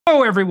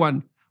Hello,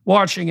 everyone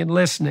watching and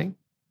listening.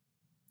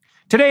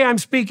 Today, I'm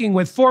speaking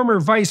with former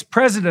Vice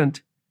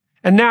President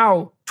and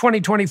now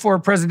 2024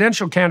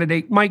 presidential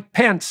candidate Mike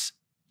Pence.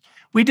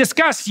 We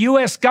discuss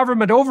U.S.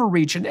 government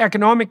overreach in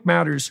economic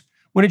matters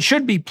when it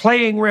should be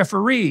playing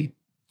referee,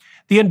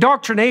 the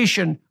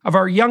indoctrination of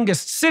our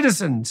youngest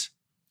citizens,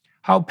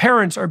 how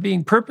parents are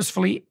being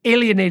purposefully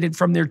alienated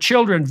from their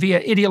children via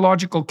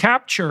ideological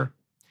capture,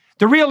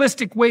 the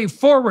realistic way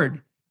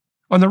forward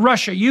on the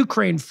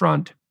Russia-Ukraine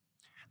front,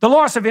 the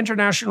loss of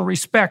international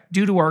respect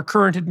due to our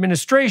current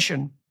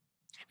administration,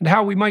 and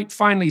how we might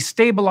finally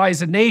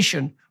stabilize a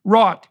nation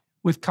wrought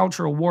with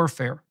cultural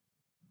warfare.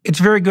 It's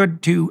very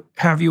good to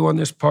have you on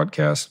this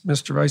podcast,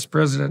 Mr. Vice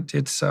President.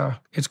 It's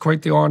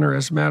quite the honor,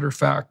 as a matter of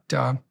fact.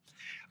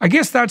 I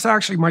guess that's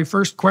actually my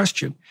first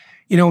question.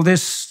 You know,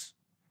 this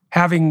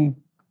having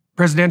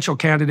presidential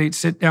candidates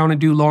sit down and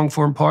do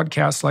long-form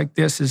podcasts like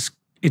this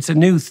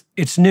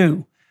it's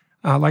new.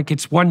 Like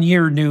it's 1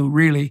 year new,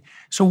 really.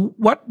 So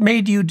what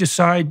made you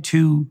decide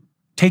to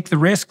take the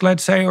risk,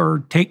 let's say,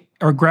 or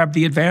grab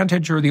the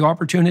advantage or the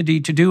opportunity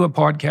to do a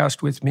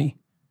podcast with me?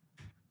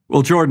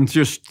 Well, Jordan,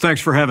 just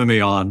thanks for having me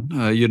on.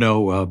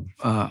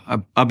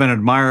 I've been an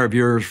admirer of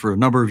yours for a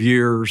number of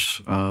years.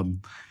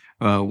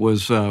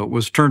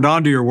 Was turned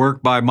on to your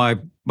work by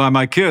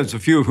my kids, a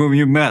few of whom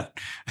you met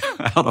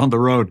out on the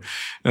road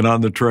and on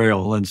the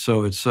trail, and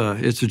so it's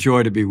a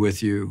joy to be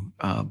with you.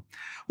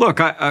 Look,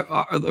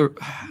 the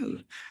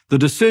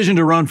decision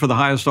to run for the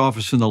highest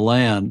office in the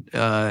land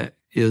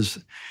is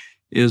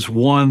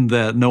one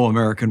that no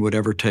American would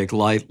ever take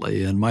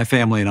lightly. And my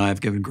family and I have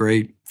given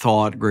great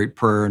thought, great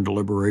prayer, and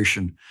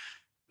deliberation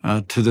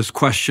to this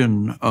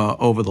question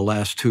over the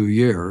last 2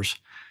 years.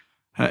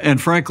 And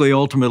frankly,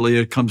 ultimately,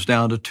 it comes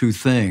down to two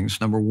things.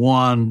 Number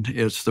one,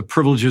 it's the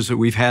privileges that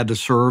we've had to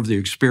serve, the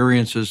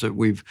experiences that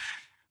we've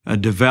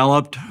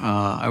developed.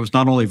 I was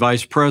not only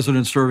vice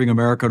president serving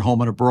America at home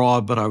and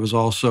abroad, but I was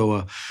also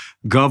a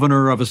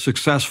governor of a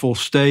successful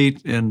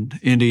state in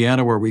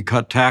Indiana where we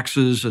cut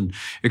taxes and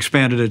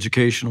expanded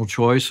educational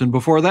choice. And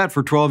before that,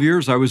 for 12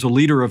 years, I was a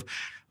leader of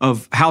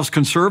House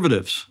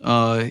conservatives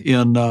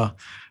in the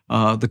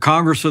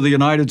Congress of the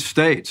United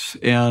States.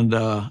 And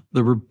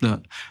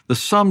the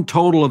sum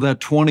total of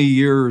that 20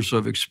 years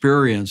of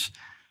experience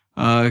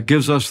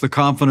gives us the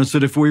confidence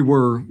that if we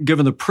were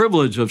given the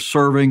privilege of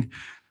serving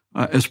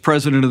as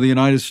President of the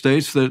United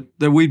States, that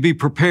we'd be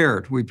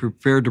prepared. We'd be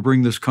prepared to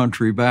bring this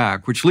country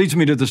back, which leads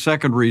me to the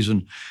second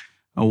reason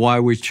why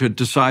we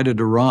decided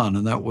to run,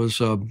 and that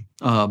was,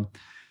 I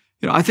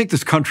think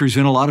this country's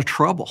in a lot of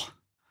trouble.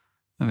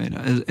 I mean,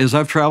 as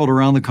I've traveled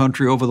around the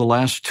country over the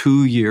last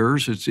 2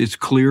 years, it's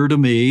clear to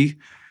me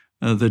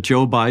that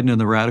Joe Biden and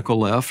the radical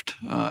left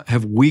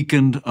have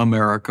weakened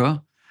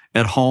America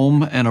at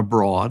home and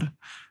abroad.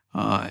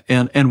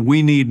 And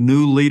we need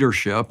new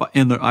leadership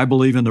I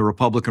believe in the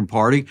Republican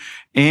Party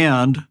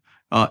and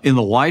in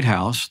the White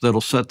House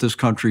that'll set this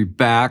country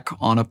back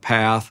on a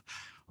path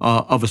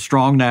of a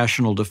strong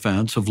national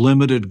defense, of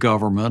limited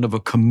government, of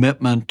a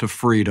commitment to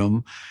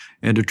freedom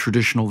and to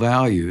traditional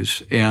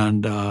values.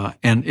 And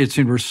it's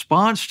in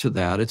response to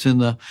that. It's in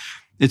the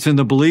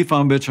belief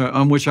on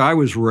which I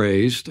was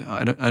raised.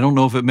 I don't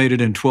know if it made it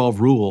in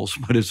 12 rules,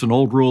 but it's an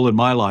old rule in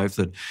my life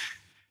that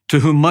to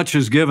whom much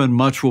is given,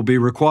 much will be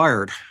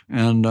required.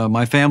 And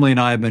my family and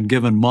I have been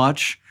given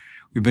much.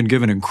 We've been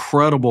given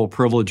incredible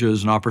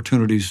privileges and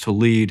opportunities to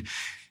lead.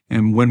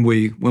 And when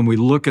we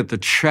look at the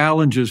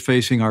challenges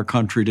facing our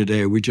country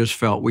today, we just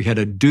felt we had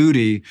a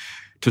duty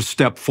to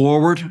step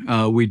forward.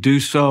 We do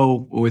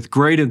so with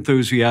great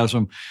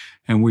enthusiasm,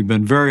 and we've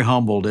been very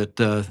humbled at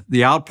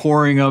the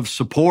outpouring of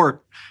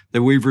support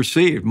that we've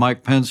received.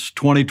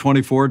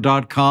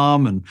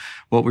 MikePence2024.com and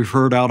what we've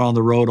heard out on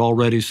the road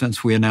already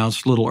since we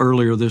announced a little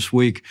earlier this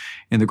week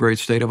in the great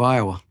state of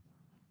Iowa.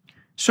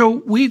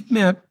 So we've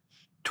met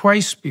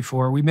twice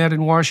before. We met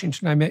in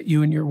Washington. I met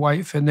you and your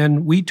wife, and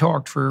then we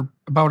talked for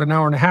about an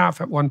hour and a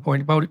half at one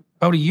point, about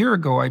a year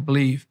ago, I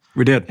believe.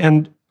 We did.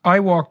 And I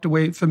walked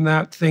away from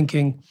that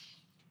thinking,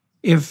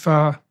 if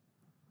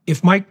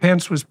Mike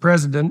Pence was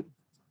president,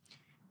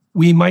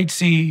 we might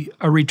see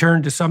a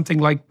return to something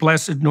like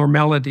blessed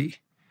normality.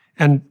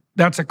 And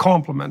that's a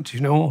compliment,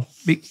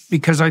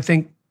 because I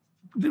think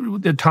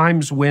the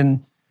times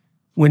when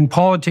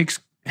politics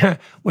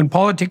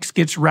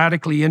gets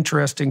radically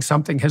interesting,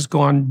 something has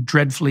gone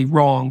dreadfully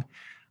wrong.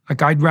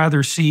 Like, I'd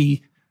rather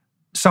see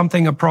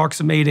something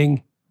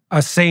approximating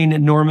a sane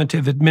and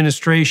normative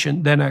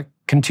administration than a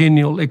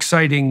continual,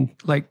 exciting,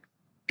 like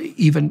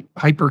even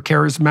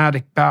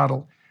hyper-charismatic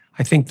battle.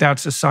 I think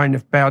that's a sign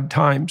of bad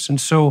times.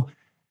 And so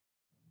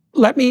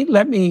let me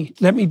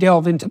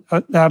delve into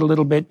that a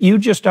little bit. You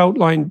just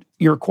outlined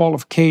your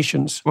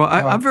qualifications. Well,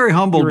 I'm very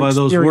humbled by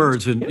those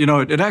words. And,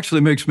 it actually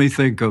makes me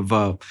think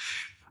of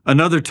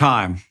another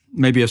time,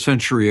 maybe a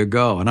century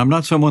ago. And I'm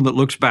not someone that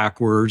looks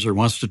backwards or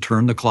wants to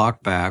turn the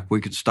clock back.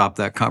 We could stop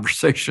that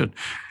conversation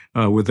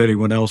with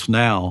anyone else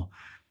now.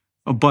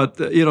 But,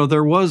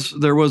 there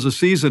was a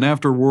season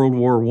after World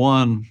War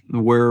I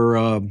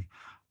where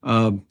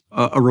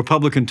a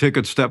Republican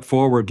ticket stepped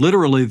forward,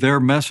 literally their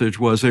message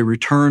was a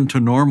return to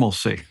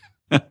normalcy.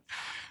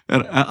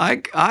 And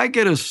I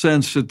get a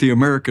sense that the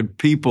American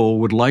people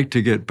would like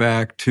to get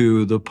back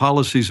to the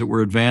policies that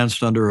were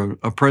advanced under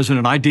a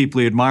president I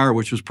deeply admire,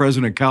 which was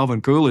President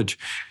Calvin Coolidge.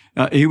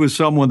 He was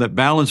someone that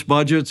balanced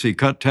budgets, he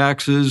cut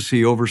taxes,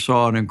 he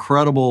oversaw an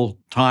incredible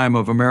time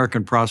of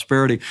American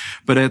prosperity.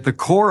 But at the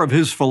core of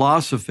his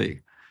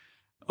philosophy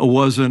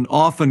was an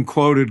often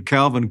quoted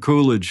Calvin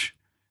Coolidge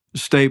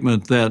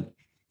statement that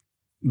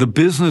the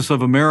business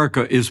of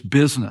America is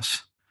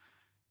business.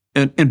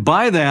 And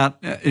by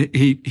that,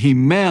 he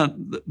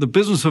meant the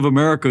business of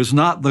America is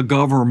not the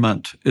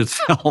government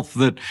itself,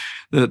 that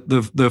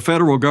the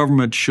federal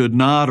government should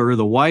not, or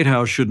the White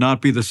House should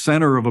not be the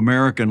center of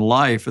American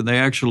life. And they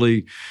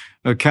actually,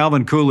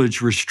 Calvin Coolidge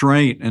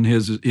restraint and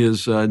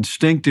his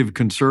instinctive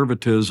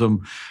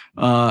conservatism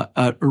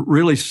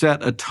really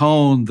set a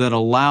tone that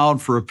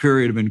allowed for a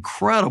period of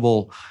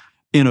incredible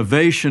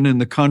innovation in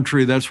the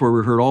country. That's where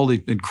we heard all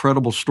the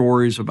incredible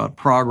stories about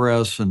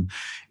progress and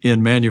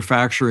in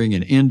manufacturing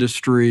and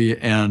industry.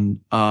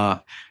 And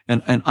I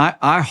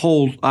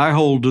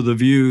hold to the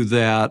view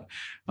that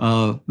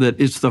that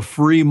it's the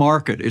free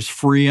market, it's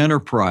free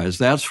enterprise.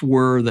 That's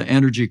where the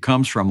energy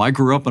comes from. I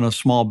grew up in a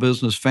small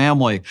business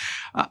family.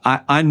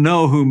 I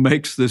know who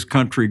makes this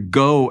country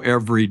go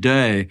every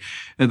day.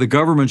 And the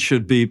government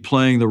should be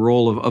playing the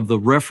role of the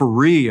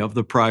referee of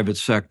the private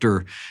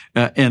sector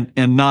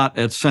and not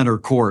at center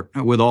court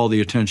with all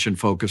the attention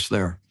focused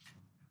there.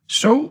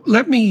 So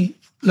let me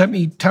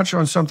touch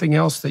on something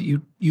else that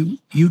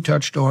you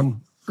touched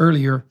on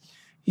earlier.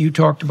 You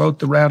talked about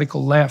the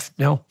radical left.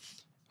 Now,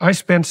 I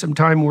spent some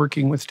time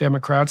working with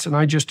Democrats, and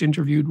I just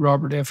interviewed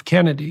Robert F.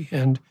 Kennedy,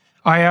 and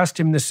I asked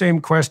him the same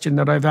question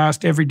that I've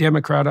asked every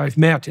Democrat I've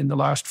met in the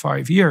last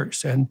 5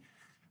 years. And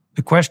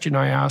the question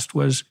I asked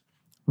was,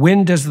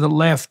 when does the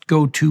left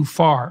go too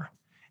far?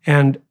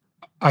 And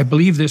I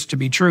believe this to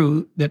be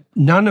true, that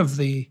none of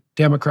the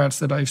Democrats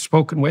that I've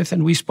spoken with,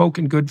 and we spoke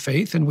in good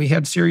faith, and we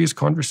had serious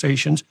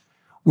conversations,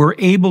 were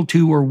able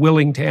to or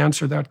willing to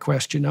answer that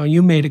question. Now,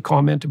 you made a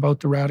comment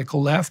about the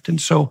radical left, and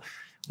so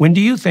when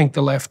do you think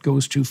the left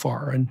goes too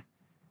far? And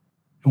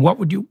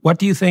what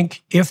do you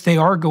think, if they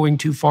are going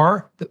too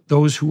far,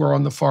 those who are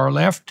on the far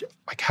left,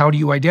 like, how do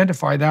you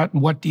identify that?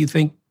 And what do you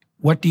think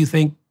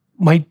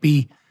might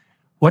be,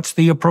 what's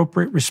the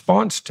appropriate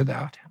response to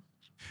that?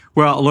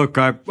 Well, look,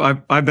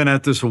 I've been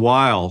at this a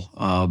while,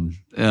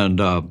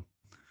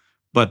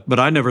 but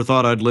I never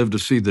thought I'd live to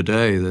see the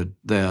day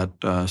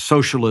that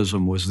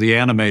socialism was the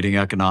animating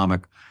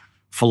economic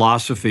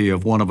philosophy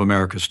of one of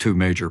America's two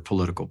major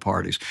political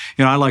parties.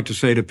 You know, I like to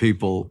say to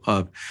people,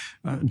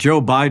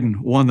 Joe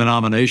Biden won the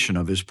nomination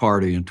of his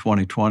party in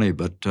 2020,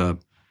 but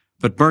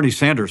Bernie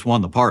Sanders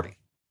won the party.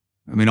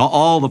 I mean,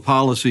 all the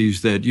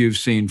policies that you've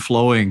seen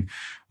flowing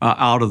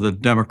out of the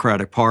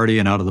Democratic Party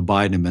and out of the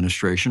Biden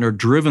administration are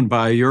driven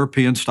by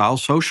European-style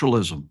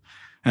socialism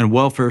and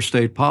welfare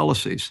state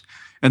policies.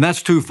 And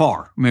that's too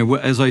far. I mean,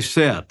 as I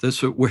said,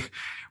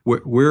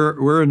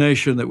 we're a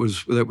nation that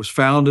was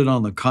founded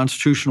on the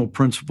constitutional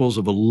principles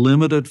of a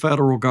limited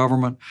federal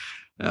government,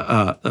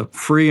 a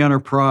free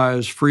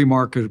enterprise, free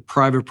market,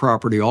 private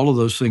property. All of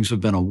those things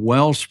have been a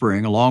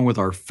wellspring, along with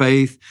our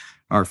faith,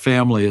 our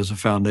family, as a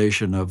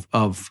foundation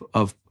of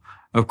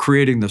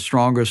creating the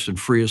strongest and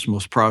freest,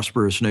 most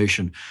prosperous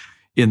nation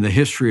in the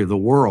history of the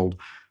world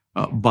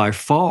by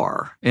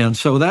far. And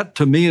so that,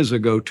 to me, is a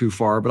go too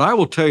far. But I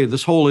will tell you,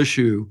 this whole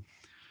issue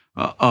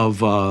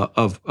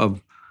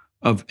of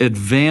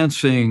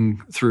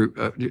advancing through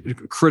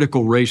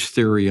critical race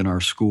theory in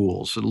our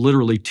schools,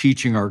 literally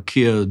teaching our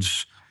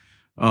kids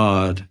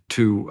to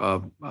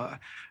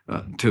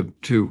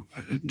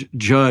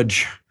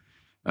judge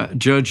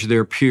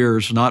their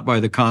peers not by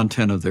the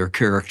content of their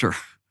character,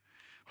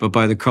 but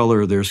by the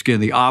color of their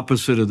skin, the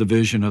opposite of the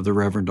vision of the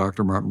Reverend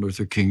Dr. Martin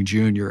Luther King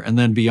Jr. And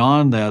then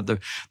beyond that,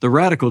 the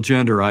radical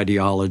gender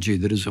ideology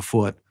that is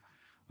afoot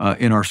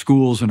in our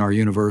schools and our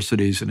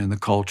universities and in the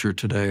culture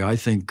today, I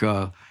think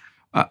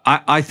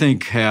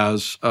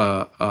has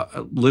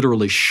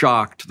literally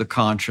shocked the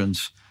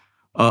conscience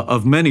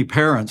of many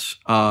parents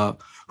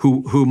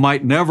who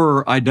might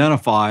never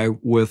identify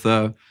with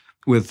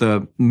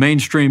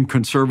mainstream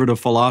conservative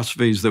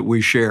philosophies that we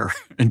share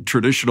and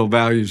traditional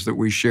values that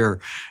we share,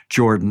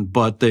 Jordan,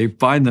 but they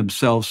find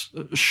themselves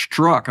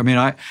struck. I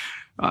mean,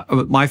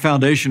 my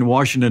foundation in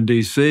Washington,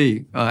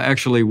 D.C.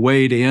 Actually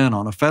weighed in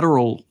on a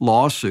federal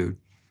lawsuit.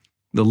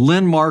 The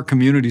Linn-Mar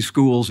Community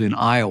Schools in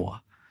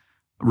Iowa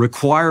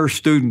require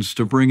students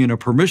to bring in a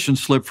permission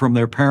slip from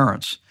their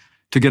parents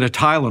to get a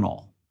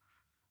Tylenol.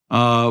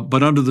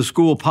 But under the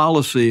school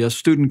policy, a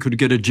student could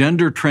get a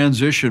gender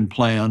transition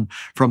plan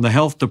from the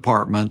health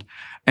department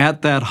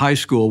at that high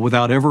school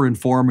without ever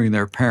informing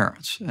their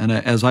parents. And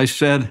as I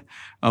said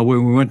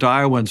when we went to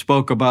Iowa and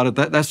spoke about it,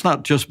 that's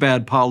not just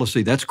bad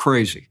policy, that's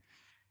crazy.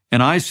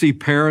 And I see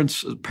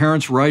parents'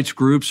 rights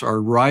groups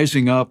are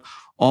rising up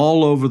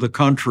all over the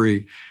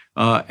country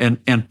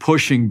and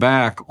pushing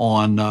back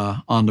on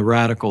the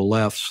radical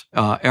left's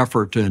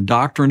effort to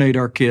indoctrinate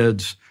our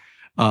kids,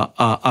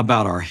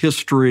 about our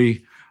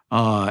history,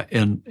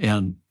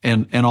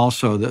 and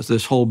also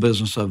this whole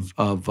business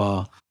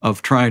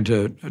of trying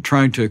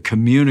to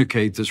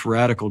communicate this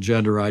radical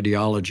gender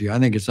ideology. I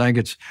think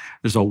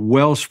there's a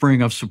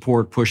wellspring of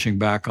support pushing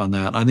back on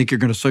that. I think you're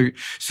going to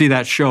see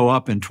that show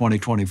up in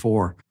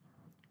 2024.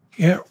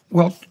 Yeah,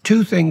 well,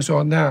 two things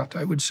on that,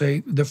 I would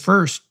say. The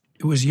first,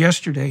 it was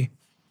yesterday,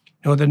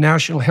 the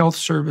National Health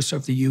Service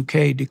of the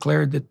UK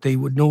declared that they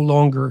would no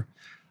longer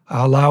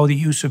allow the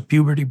use of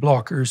puberty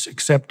blockers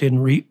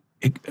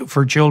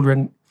for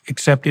children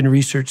except in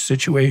research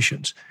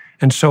situations.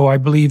 And so I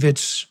believe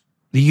it's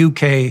the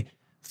UK,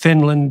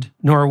 Finland,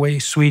 Norway,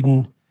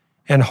 Sweden,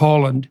 and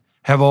Holland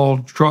have all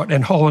dropped,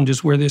 and Holland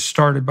is where this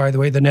started, by the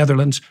way, the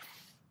Netherlands.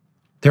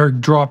 They're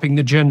dropping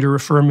the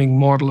gender-affirming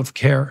model of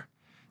care.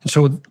 And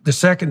so the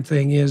second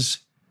thing is,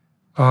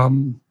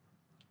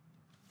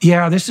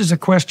 this is a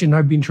question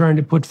I've been trying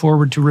to put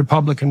forward to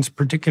Republicans,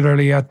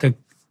 particularly at the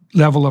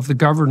level of the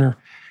governor.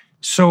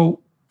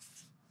 So,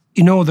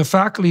 the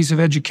faculties of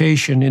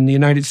education in the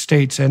United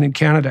States and in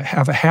Canada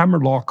have a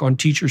hammerlock on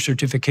teacher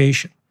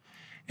certification.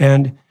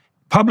 And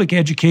public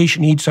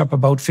education eats up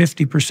about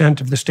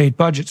 50% of the state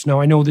budgets. Now,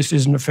 I know this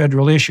isn't a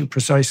federal issue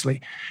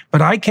precisely,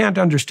 but I can't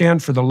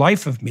understand for the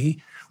life of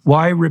me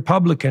why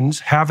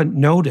Republicans haven't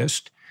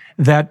noticed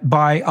that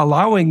by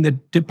allowing the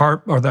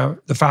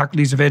the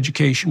faculties of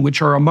education,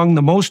 which are among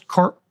the most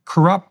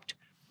corrupt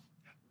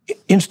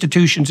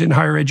institutions in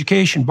higher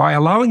education, by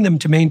allowing them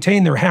to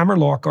maintain their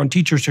hammerlock on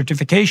teacher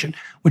certification,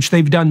 which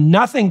they've done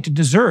nothing to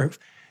deserve,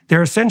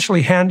 they're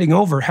essentially handing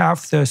over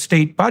half the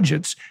state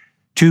budgets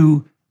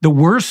to the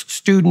worst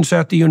students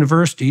at the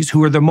universities,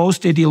 who are the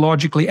most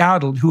ideologically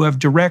addled, who have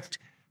direct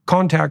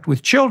contact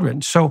with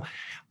children. So,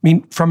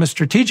 from a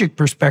strategic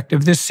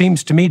perspective, this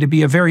seems to me to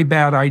be a very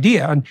bad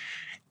idea. And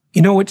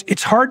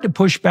it's hard to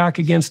push back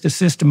against a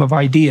system of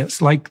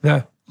ideas like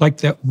the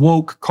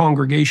woke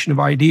congregation of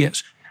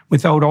ideas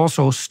without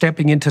also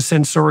stepping into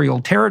sensorial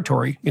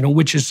territory,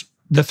 which is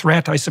the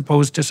threat, I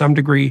suppose, to some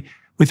degree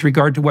with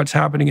regard to what's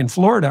happening in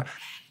Florida.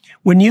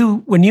 When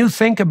you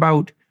think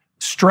about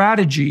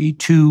strategy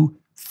to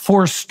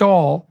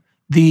forestall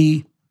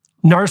the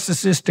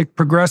narcissistic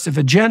progressive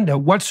agenda,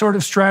 what sort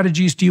of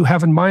strategies do you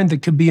have in mind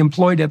that could be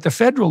employed at the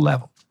federal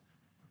level?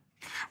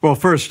 Well,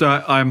 first,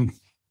 I'm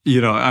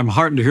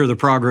heartened to hear the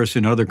progress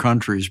in other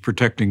countries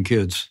protecting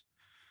kids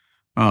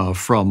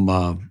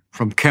from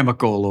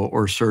chemical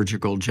or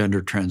surgical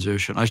gender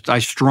transition. I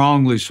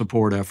strongly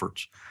support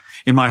efforts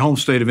in my home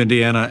state of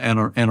Indiana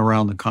and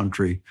around the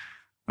country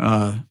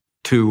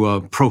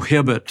to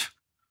prohibit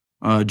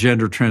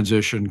gender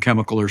transition,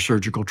 chemical or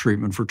surgical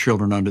treatment for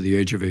children under the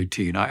age of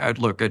 18.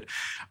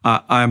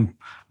 I'm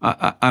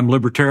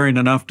libertarian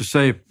enough to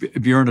say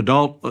if you're an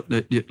adult,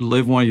 you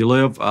live while you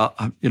live.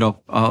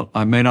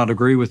 I may not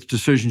agree with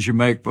decisions you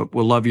make, but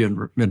we'll love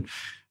you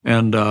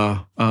and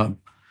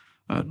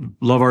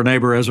love our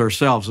neighbor as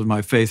ourselves, as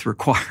my faith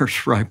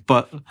requires, right?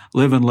 But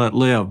live and let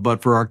live.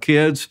 But for our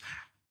kids,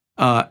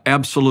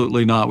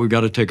 absolutely not. We've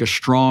got to take a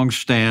strong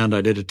stand. I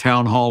did a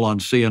town hall on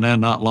CNN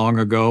not long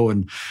ago,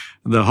 and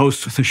the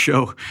host of the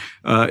show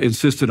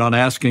insisted on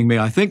asking me,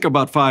 I think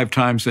about 5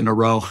 times in a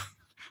row,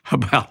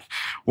 about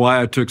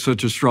why I took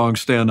such a strong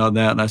stand on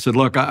that. And I said,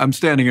 look, I'm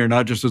standing here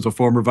not just as a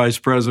former vice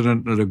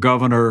president and a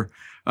governor.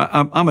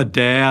 I'm a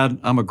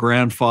dad. I'm a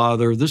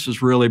grandfather. This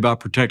is really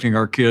about protecting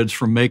our kids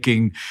from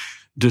making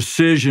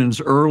decisions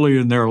early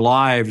in their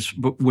lives,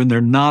 but when they're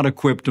not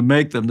equipped to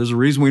make them. There's a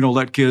reason we don't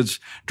let kids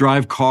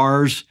drive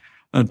cars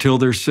until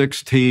they're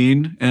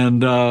 16,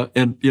 and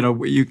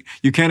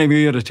you can't even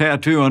get a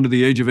tattoo under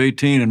the age of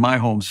 18 in my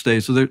home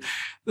state. So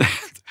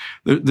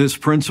this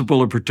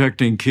principle of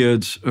protecting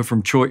kids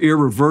from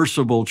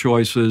irreversible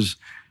choices,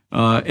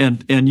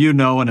 and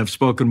have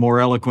spoken more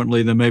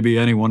eloquently than maybe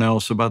anyone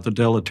else about the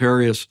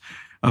deleterious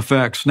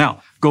effects.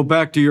 Now, go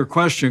back to your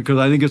question, because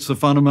I think it's the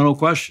fundamental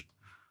question.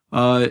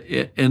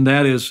 And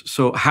that is,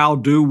 so how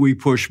do we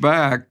push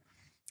back?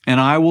 And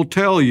I will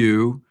tell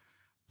you,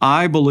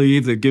 I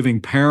believe that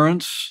giving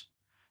parents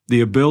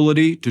the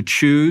ability to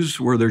choose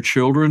where their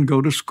children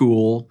go to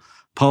school,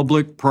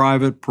 public,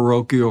 private,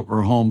 parochial,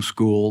 or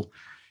homeschool,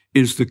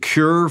 is the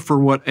cure for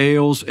what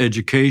ails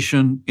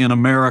education in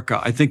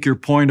America. I think your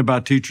point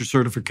about teacher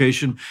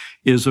certification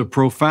is a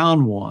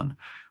profound one,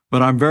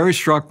 but I'm very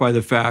struck by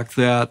the fact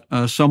that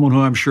someone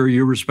who I'm sure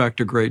you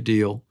respect a great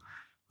deal,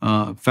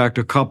 in fact,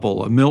 a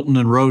couple, Milton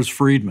and Rose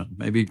Friedman,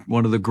 maybe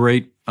one of the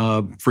great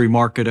free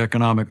market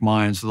economic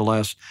minds of the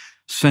last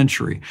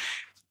century.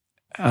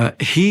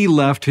 He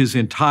left his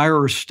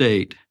entire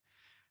estate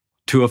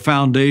to a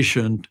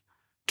foundation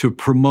to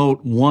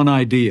promote one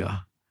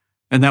idea,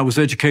 and that was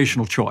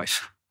educational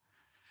choice.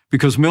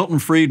 Because Milton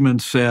Friedman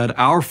said,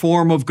 our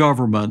form of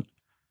government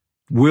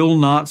will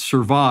not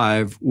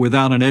survive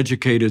without an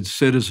educated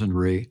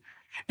citizenry,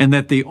 and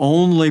that the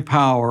only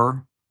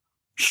power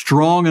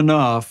strong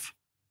enough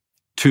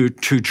to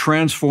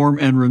transform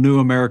and renew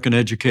American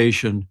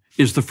education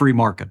is the free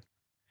market.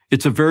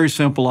 It's a very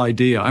simple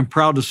idea. I'm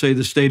proud to say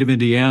the state of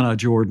Indiana,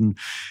 Jordan,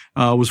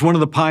 was one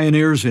of the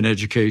pioneers in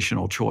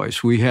educational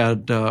choice. We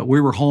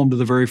were home to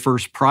the very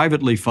first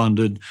privately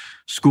funded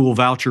school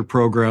voucher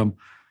program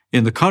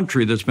in the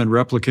country that's been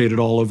replicated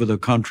all over the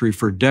country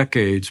for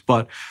decades.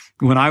 But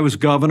when I was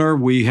governor,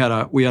 we had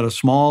a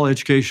small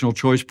educational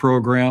choice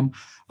program.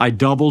 I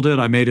doubled it.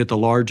 I made it the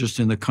largest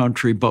in the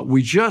country. But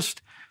we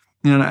just,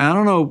 and I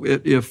don't know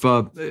if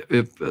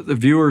the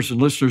viewers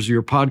and listeners of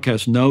your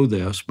podcast know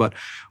this, but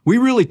we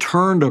really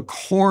turned a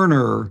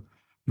corner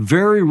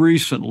very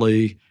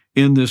recently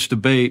in this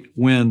debate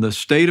when the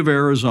state of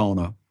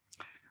Arizona,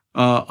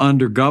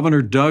 under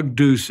Governor Doug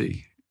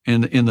Ducey,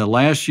 in the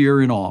last year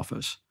in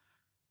office,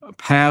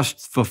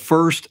 passed the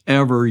first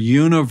ever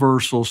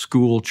universal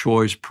school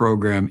choice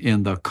program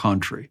in the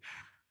country.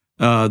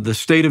 The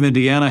state of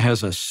Indiana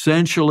has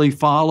essentially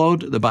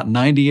followed. About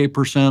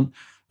 98%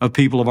 of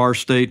people of our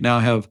state now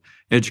have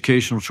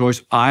educational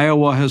choice.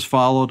 Iowa has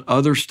followed.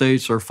 Other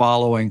states are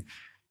following.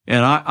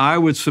 And I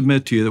would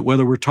submit to you that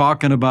whether we're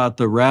talking about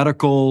the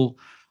radical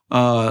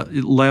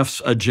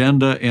left's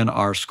agenda in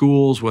our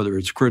schools, whether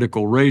it's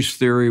critical race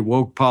theory,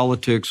 woke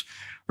politics,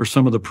 or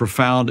some of the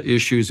profound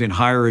issues in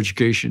higher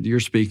education that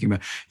you're speaking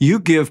about, you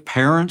give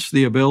parents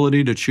the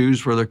ability to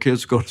choose where their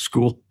kids go to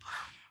school,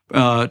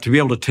 to be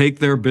able to take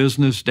their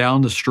business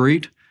down the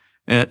street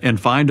and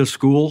find a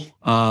school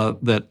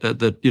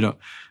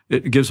that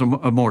it gives them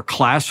a more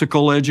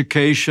classical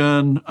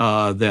education.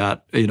 My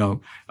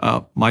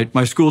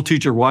school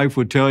teacher wife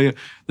would tell you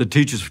that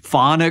teaches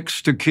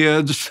phonics to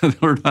kids. They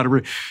learn how to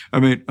read.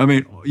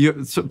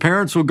 So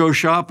parents will go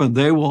shopping.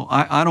 They will.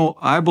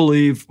 I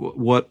believe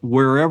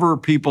wherever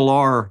people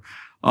are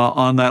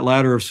on that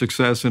ladder of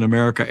success in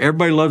America,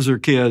 everybody loves their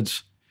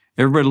kids.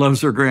 Everybody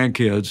loves their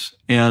grandkids,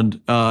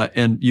 and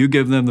you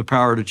give them the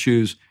power to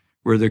choose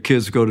where their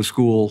kids go to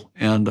school,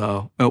 and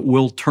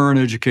we'll turn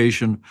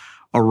education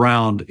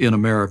around in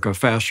America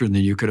faster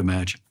than you could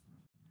imagine.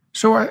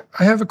 So I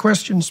have a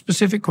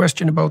specific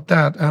question about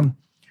that.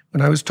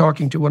 When I was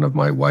talking to one of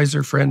my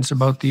wiser friends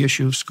about the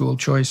issue of school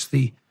choice,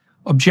 the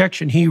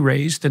objection he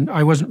raised, and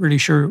I wasn't really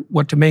sure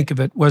what to make of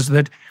it, was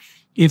that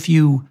if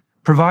you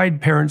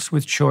provide parents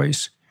with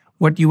choice,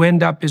 what you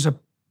end up is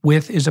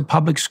a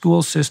public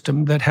school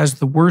system that has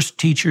the worst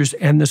teachers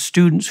and the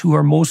students who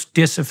are most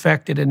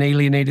disaffected and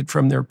alienated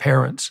from their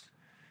parents.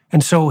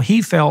 And so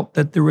he felt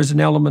that there was an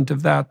element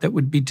of that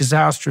would be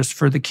disastrous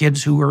for the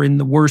kids who are in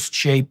the worst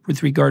shape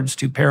with regards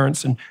to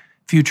parents and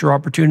future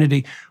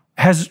opportunity.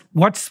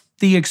 What's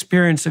the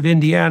experience of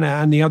Indiana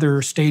and the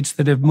other states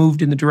that have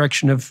moved in the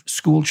direction of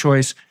school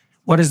choice?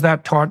 What has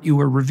that taught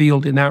you or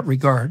revealed in that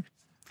regard?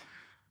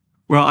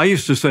 Well, I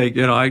used to say,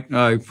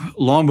 I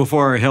long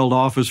before I held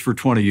office for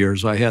 20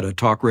 years, I had a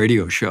talk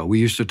radio show. We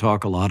used to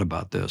talk a lot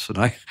about this,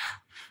 and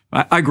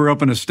I grew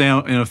up in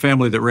a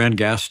family that ran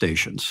gas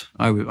stations.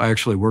 I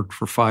actually worked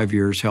for 5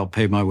 years, helped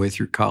pay my way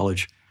through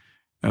college,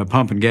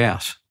 pumping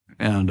gas.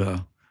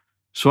 And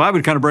so I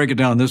would kind of break it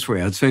down this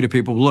way. I'd say to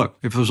people, look,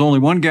 if there's only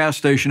one gas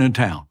station in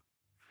town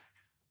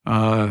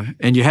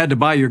and you had to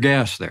buy your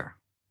gas there,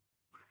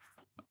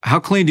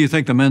 how clean do you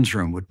think the men's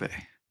room would be?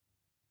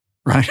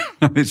 Right?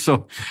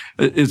 So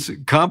it's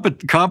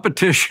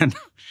competition.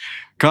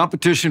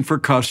 Competition for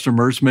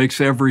customers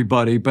makes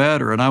everybody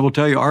better. And I will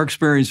tell you, our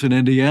experience in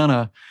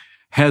Indiana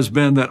has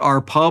been that our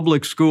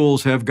public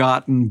schools have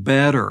gotten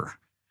better.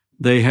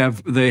 They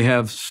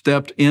have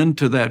stepped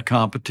into that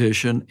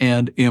competition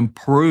and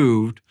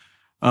improved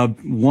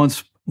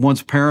once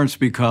parents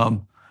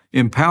become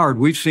empowered.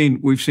 We've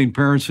seen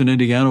parents in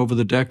Indiana over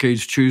the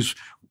decades choose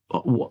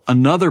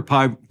another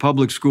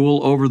public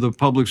school over the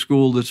public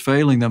school that's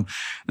failing them.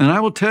 And I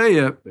will tell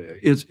you,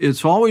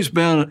 it's always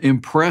been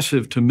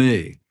impressive to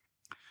me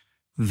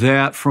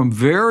that from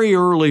very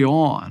early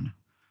on,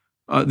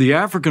 the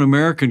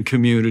African-American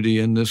community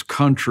in this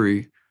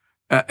country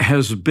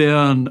has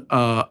been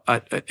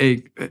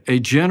a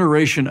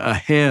generation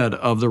ahead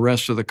of the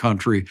rest of the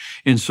country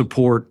in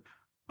support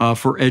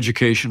for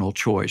educational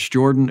choice.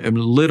 Jordan, and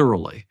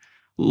literally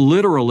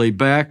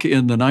back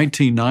in the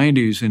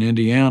 1990s in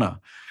Indiana,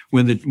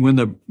 when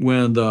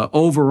the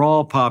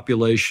overall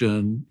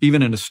population,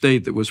 even in a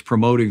state that was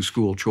promoting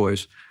school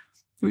choice,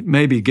 we'd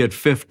maybe get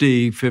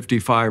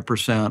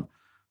 55%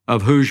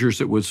 of Hoosiers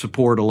that would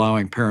support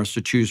allowing parents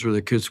to choose where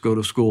their kids go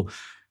to school.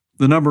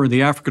 The number in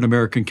the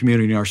African-American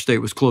community in our state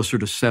was closer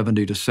to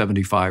 70 to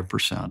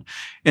 75%.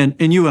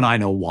 And you and I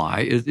know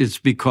why. It's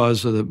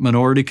because of the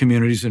minority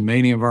communities in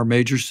many of our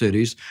major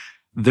cities.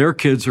 Their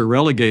kids are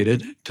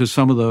relegated to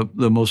some of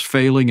the most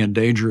failing and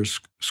dangerous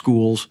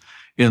schools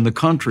in the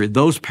country.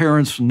 Those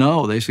parents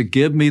know. They say,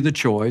 give me the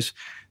choice.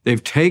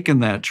 They've taken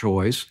that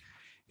choice.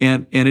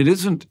 And it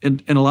isn't,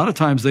 and a lot of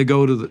times they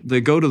go to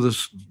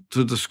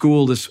the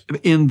school that's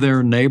in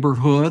their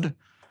neighborhood.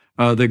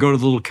 They go to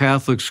the little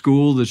Catholic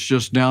school that's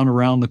just down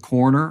around the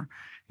corner,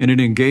 and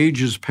it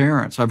engages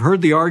parents. I've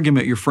heard the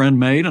argument your friend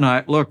made, and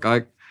I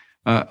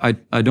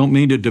don't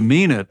mean to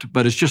demean it,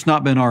 but it's just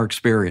not been our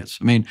experience.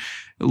 I mean,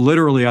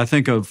 literally, I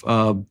think of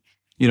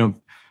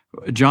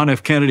John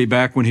F. Kennedy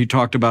back when he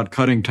talked about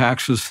cutting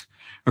taxes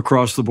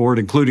across the board,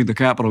 including the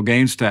capital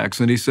gains tax.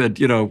 And he said,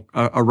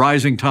 a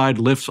rising tide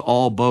lifts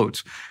all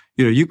boats.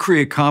 You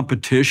create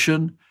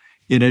competition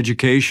in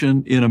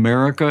education in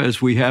America,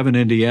 as we have in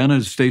Indiana,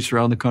 as states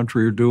around the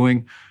country are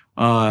doing,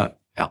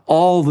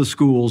 all the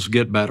schools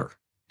get better.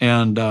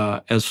 And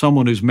as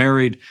someone who's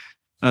married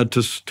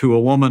to a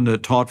woman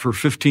that taught for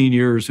 15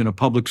 years in a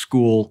public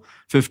school,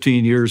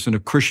 15 years in a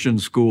Christian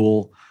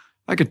school,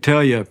 I could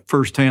tell you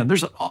firsthand,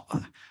 there's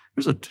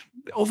an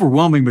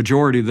overwhelming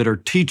majority that are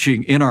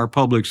teaching in our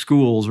public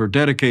schools are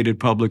dedicated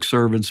public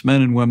servants,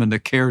 men and women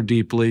that care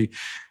deeply.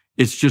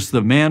 It's just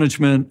the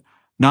management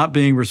not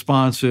being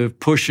responsive,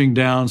 pushing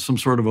down some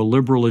sort of a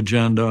liberal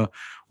agenda,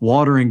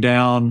 watering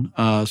down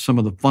some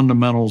of the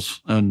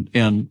fundamentals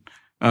and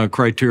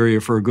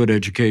criteria for a good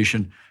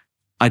education.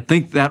 I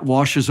think that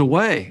washes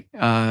away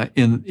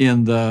through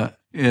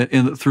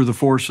the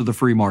force of the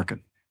free market.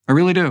 I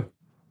really do.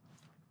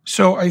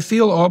 So I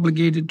feel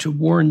obligated to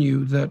warn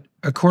you that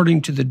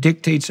according to the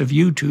dictates of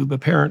YouTube,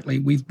 apparently,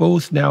 we've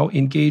both now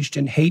engaged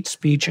in hate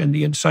speech and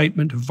the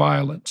incitement of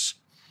violence.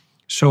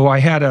 So I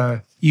had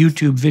a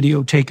YouTube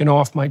video taken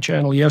off my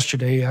channel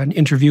yesterday, an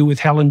interview with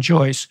Helen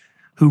Joyce,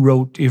 who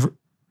wrote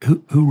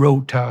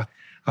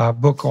a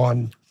book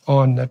on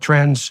the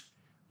trans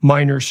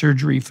minor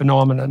surgery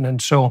phenomenon.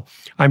 And so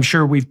I'm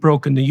sure we've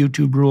broken the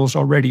YouTube rules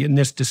already in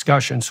this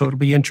discussion. So it'll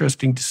be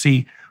interesting to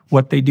see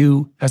what they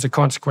do as a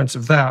consequence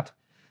of that.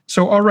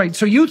 So, all right.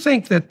 So you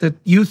think that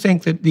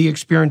the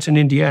experience in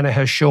Indiana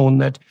has shown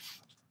that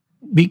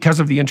because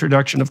of the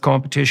introduction of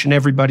competition,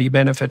 everybody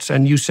benefits.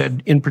 And you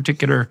said in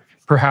particular,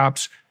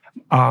 perhaps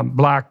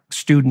Black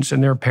students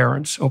and their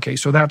parents. Okay,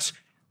 so that's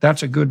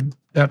a good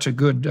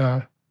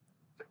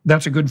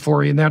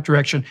foray in that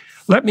direction.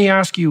 Let me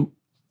ask you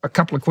a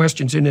couple of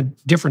questions in a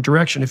different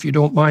direction, if you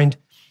don't mind.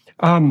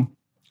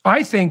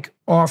 I think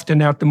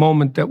often at the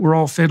moment that we're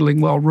all fiddling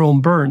while Rome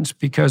burns,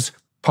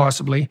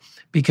 possibly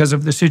because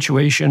of the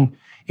situation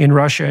in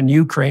Russia and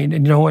Ukraine.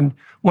 And and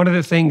one of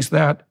the things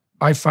that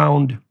I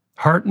found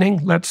heartening,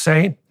 let's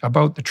say,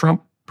 about the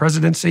Trump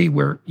presidency,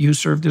 where you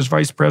served as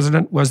vice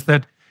president, was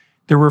that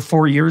there were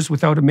 4 years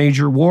without a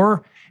major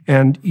war,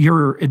 and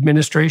your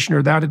administration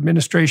or that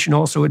administration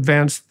also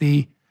advanced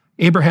the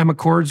Abraham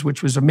Accords,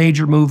 which was a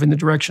major move in the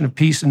direction of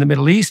peace in the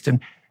Middle East.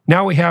 And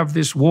now we have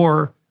this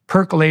war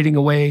percolating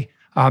away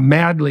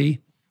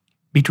madly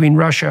between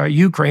Russia and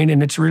Ukraine,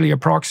 and it's really a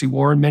proxy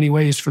war in many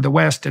ways for the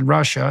West and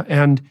Russia.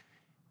 And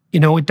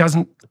it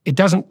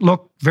doesn't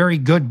look very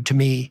good to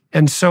me.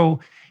 And so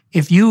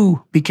if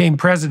you became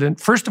president,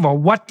 first of all,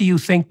 what do you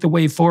think the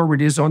way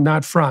forward is on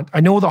that front?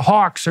 I know the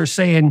hawks are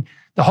saying,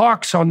 the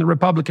hawks on the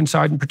Republican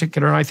side in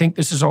particular, and I think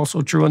this is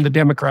also true on the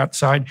Democrat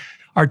side,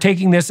 are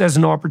taking this as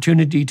an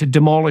opportunity to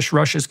demolish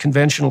Russia's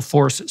conventional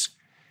forces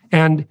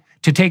and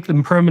to take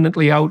them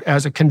permanently out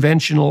as a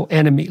conventional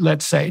enemy,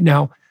 let's say.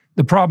 Now,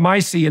 the problem I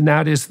see in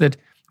that is that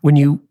when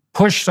you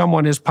push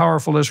someone as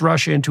powerful as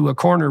Russia into a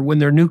corner when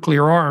they're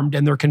nuclear armed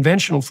and their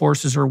conventional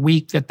forces are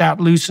weak, that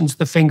loosens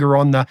the finger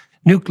on the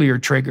nuclear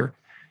trigger.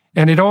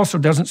 And it also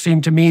doesn't seem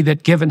to me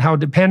that given how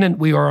dependent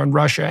we are on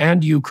Russia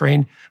and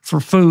Ukraine for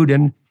food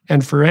and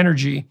for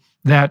energy,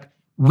 that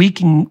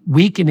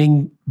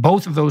weakening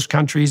both of those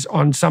countries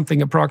on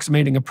something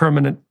approximating a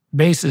permanent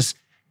basis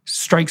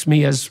strikes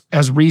me as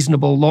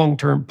reasonable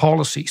long-term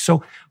policy.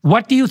 So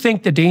what do you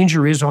think the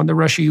danger is on the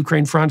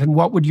Russia-Ukraine front, and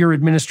what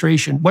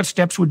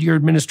steps would your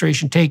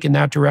administration take in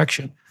that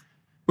direction?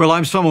 Well,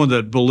 I'm someone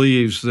that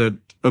believes that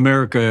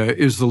America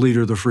is the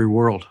leader of the free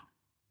world.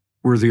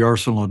 We're the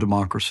arsenal of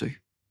democracy.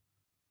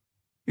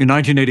 In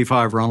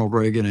 1985, Ronald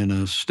Reagan, in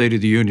a State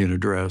of the Union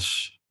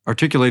address,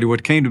 articulated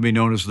what came to be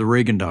known as the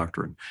Reagan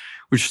Doctrine,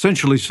 which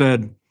essentially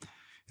said,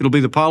 it'll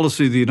be the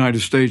policy of the United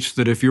States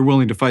that if you're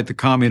willing to fight the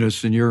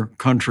communists in your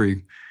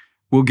country,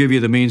 we'll give you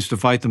the means to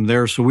fight them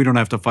there so we don't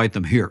have to fight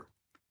them here.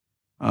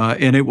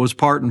 And it was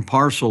part and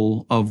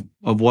parcel of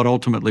what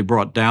ultimately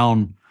brought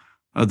down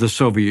the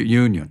Soviet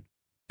Union.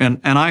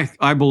 And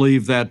I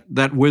believe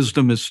that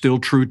wisdom is still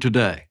true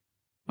today,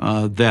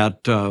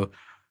 that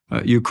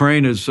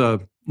Ukraine is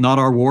not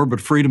our war,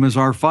 but freedom is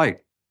our fight.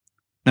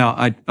 Now,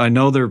 I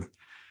know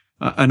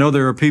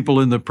there are people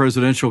in the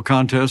presidential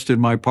contest in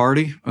my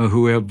party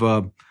who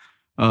have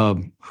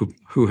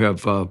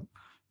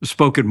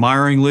spoke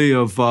admiringly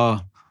of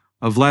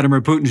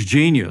Vladimir Putin's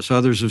genius.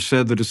 Others have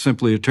said that it's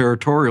simply a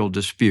territorial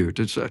dispute.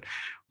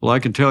 Well, I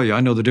can tell you,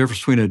 I know the difference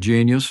between a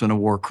genius and a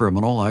war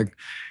criminal. I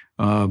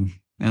know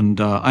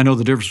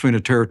the difference between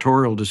a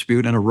territorial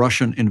dispute and a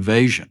Russian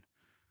invasion.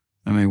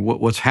 I mean,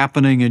 what's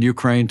happening in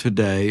Ukraine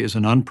today is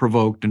an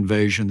unprovoked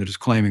invasion that is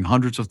claiming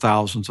hundreds of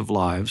thousands of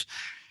lives.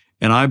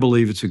 And I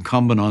believe it's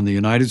incumbent on the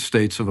United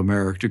States of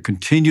America to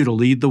continue to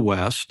lead the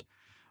West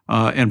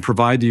and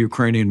provide the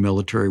Ukrainian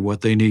military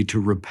what they need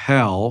to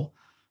repel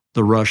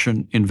the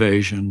Russian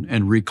invasion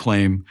and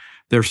reclaim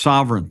their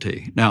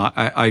sovereignty. Now,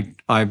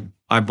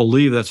 I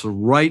believe that's the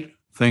right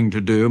thing to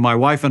do. My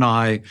wife and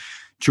I,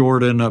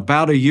 Jordan,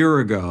 about a year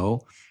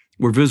ago,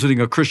 were visiting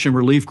a Christian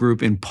relief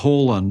group in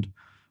Poland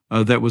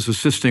that was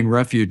assisting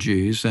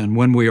refugees. And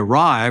when we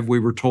arrived, we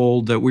were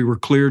told that we were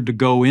cleared to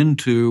go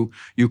into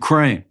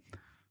Ukraine.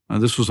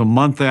 This was a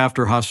month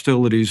after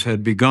hostilities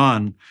had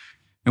begun.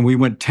 And we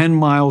went 10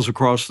 miles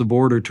across the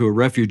border to a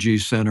refugee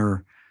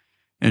center.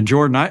 And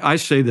Jordan, I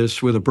say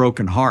this with a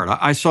broken heart.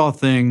 I saw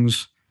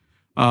things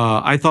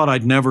I thought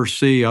I'd never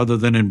see other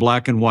than in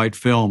black and white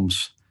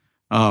films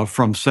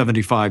from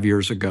 75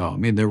 years ago. I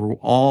mean, there were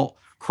all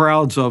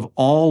crowds of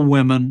all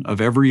women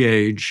of every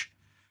age,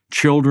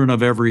 children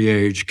of every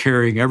age,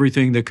 carrying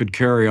everything they could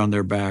carry on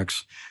their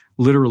backs,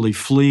 literally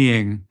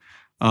fleeing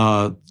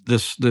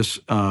this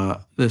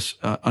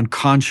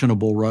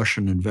unconscionable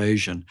Russian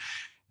invasion.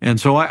 And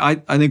so I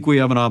think we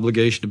have an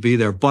obligation to be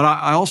there. But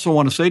I also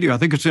want to say to you, I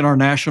think it's in our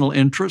national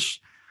interest.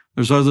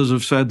 There's others who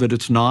have said that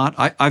it's not.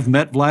 I've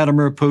met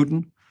Vladimir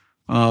Putin.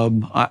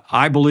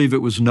 I believe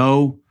it was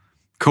no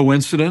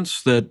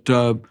coincidence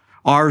that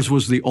ours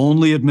was the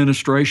only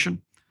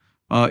administration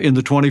in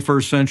the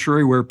 21st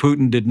century where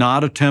Putin did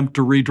not attempt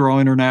to redraw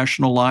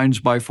international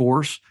lines by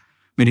force.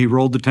 I mean, he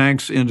rolled the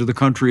tanks into the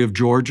country of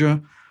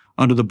Georgia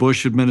under the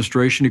Bush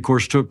administration. He, of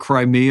course, took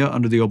Crimea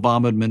under the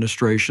Obama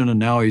administration, and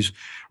now he's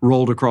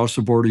rolled across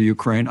the border of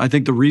Ukraine. I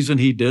think the reason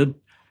he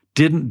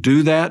didn't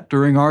do that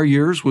during our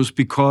years was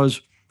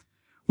because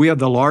we had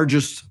the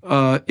largest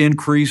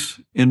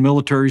increase in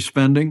military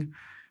spending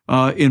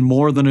in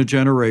more than a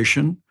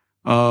generation.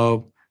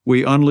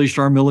 We unleashed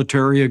our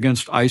military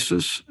against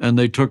ISIS, and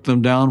they took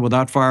them down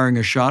without firing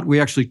a shot. We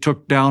actually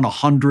took down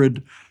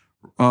 100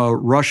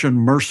 Russian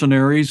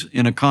mercenaries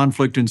in a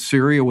conflict in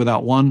Syria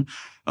without one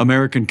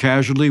American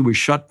casualty. We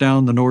shut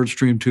down the Nord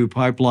Stream 2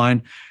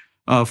 pipeline.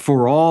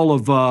 For all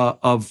of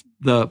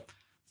the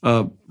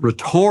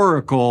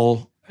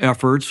rhetorical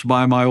efforts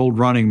by my old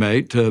running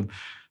mate to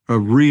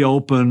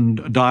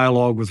reopen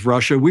dialogue with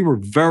Russia, we were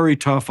very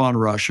tough on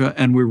Russia,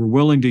 and we were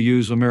willing to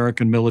use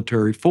American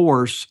military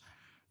force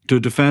to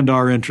defend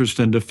our interest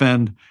and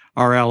defend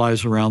our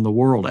allies around the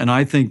world. And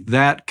I think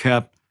that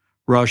kept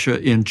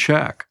Russia in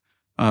check.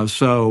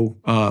 So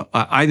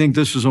I think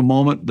this is a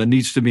moment that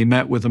needs to be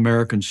met with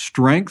American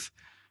strength,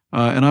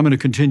 and I'm going to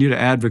continue to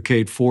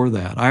advocate for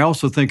that. I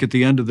also think at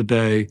the end of the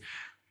day,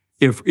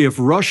 if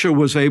Russia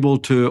was able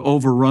to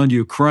overrun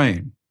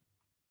Ukraine,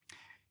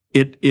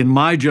 in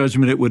my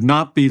judgment, it would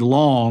not be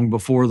long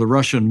before the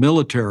Russian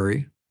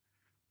military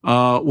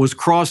was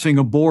crossing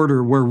a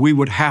border where we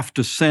would have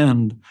to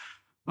send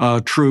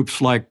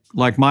troops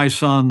like my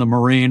son, the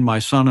Marine, my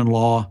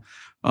son-in-law,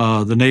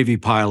 the Navy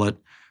pilot.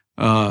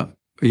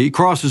 He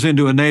crosses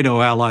into a NATO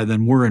ally,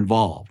 then we're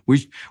involved.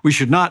 We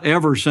should not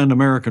ever send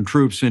American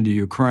troops into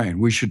Ukraine.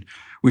 We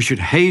should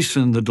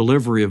hasten the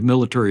delivery of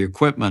military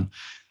equipment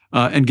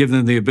and give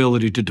them the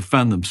ability to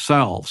defend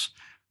themselves.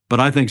 But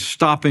I think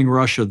stopping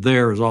Russia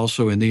there is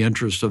also in the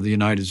interest of the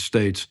United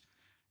States.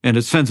 And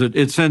it sends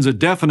a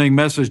deafening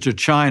message to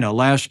China.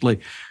 Lastly,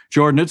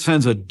 Jordan, it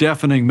sends a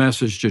deafening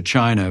message to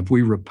China. If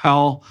we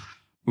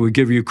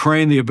give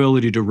Ukraine the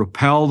ability to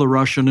repel the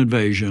Russian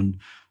invasion,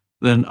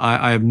 then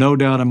I have no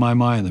doubt in my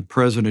mind that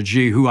President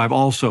Xi, who I've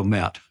also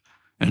met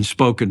and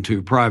spoken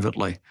to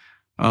privately,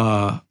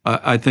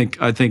 I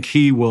think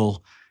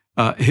he'll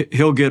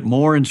get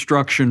more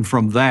instruction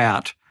from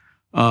that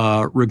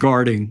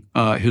regarding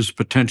his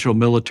potential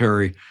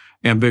military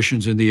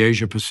ambitions in the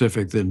Asia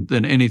Pacific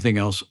than anything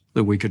else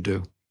that we could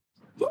do.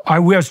 I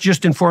was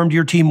just informed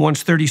your team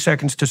wants 30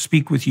 seconds to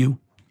speak with you.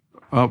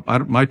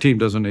 My team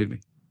doesn't need me.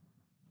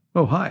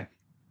 Oh, hi.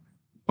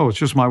 Oh, it's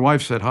just my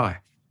wife said hi.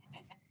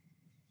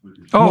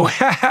 Oh,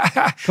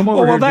 come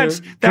over. Well, here,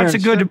 that's Karen, a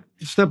good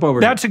step over.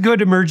 That's a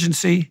good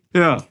emergency.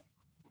 Yeah.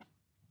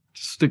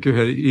 Stick your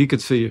head. He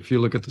could see if you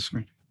look at the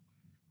screen.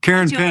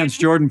 Karen Pence,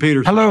 Jordan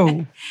Peterson.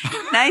 Hello.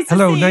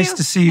 Nice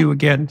to see you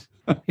again.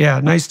 Yeah,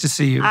 nice to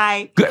see you.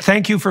 Hi.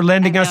 Thank you for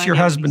lending us your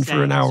husband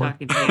for an hour.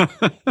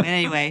 But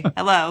anyway,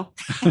 hello.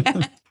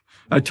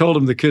 I told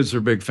him the kids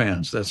are big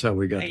fans. That's how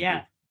we got.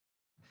 Yeah.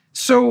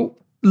 So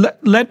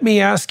let me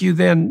ask you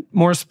then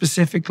more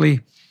specifically,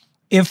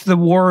 if the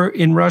war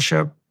in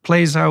Russia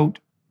plays out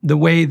the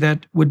way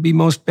that would be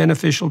most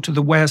beneficial to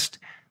the West,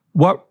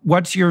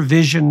 what's your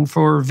vision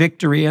for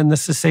victory and the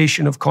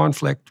cessation of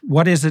conflict?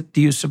 What is it,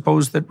 do you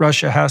suppose, that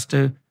Russia has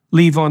to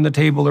leave on the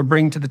table or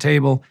bring to the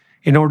table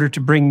in order to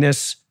bring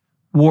this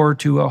war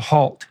to a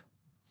halt?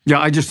 Yeah,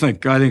 I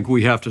think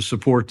we have to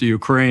support the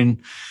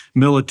Ukraine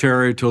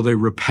military till they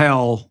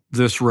repel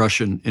this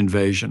Russian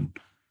invasion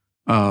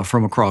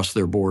from across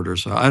their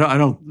borders.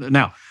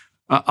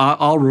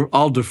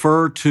 I'll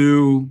defer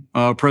to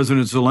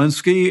President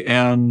Zelensky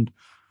and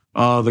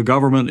the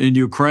government in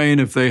Ukraine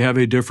if they have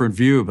a different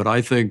view. But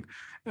I think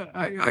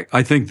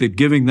that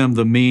giving them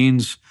the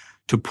means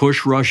to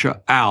push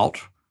Russia out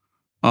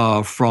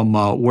from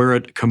where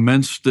it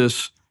commenced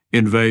this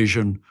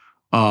invasion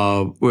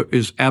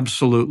is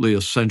absolutely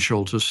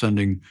essential to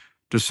sending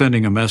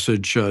a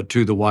message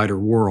to the wider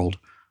world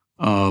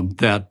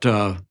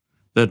that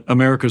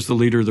America is the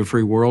leader of the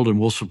free world, and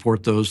we'll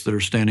support those that are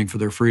standing for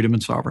their freedom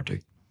and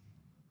sovereignty.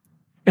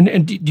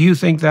 And do you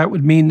think that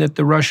would mean that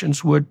the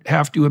Russians would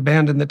have to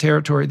abandon the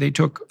territory they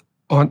took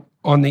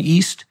on the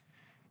east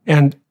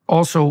And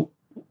also,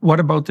 what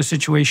about the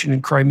situation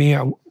in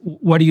Crimea?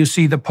 What do you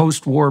see the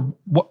post-war?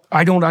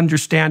 I don't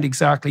understand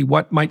exactly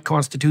what might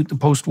constitute the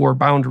post-war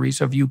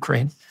boundaries of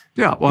Ukraine.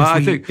 Yeah, well,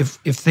 I think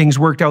if things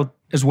worked out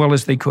as well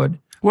as they could.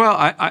 Well,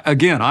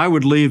 I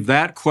would leave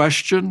that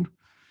question,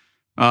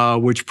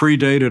 which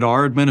predated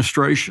our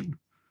administration,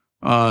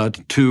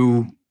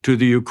 to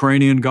the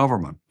Ukrainian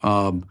government.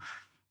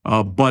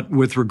 But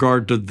with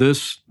regard to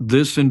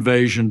this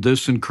invasion,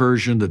 this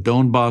incursion, the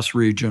Donbas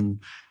region,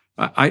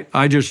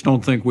 I just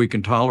don't think we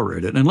can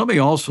tolerate it. And let me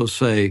also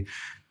say,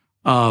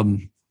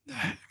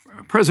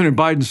 President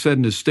Biden said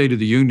in his State of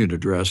the Union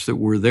address that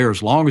we're there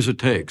as long as it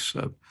takes.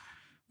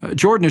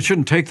 Jordan, it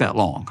shouldn't take that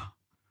long.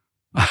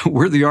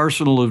 We're the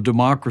arsenal of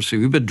democracy.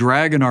 We've been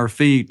dragging our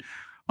feet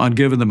on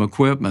giving them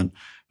equipment.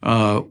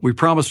 We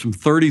promised them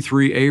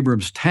 33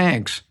 Abrams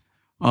tanks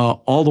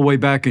all the way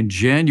back in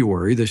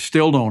January. They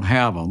still don't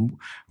have them.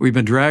 We've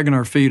been dragging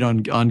our feet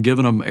on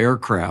giving them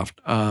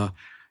aircraft.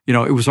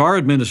 It was our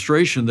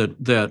administration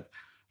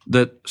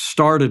that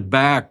started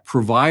back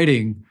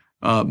providing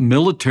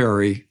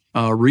military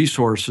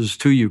resources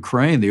to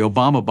Ukraine. The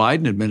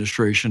Obama-Biden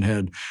administration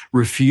had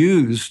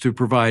refused to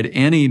provide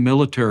any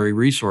military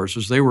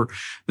resources. They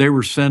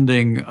were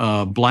sending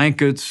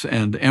blankets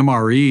and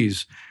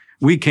MREs.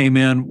 We came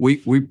in,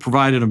 we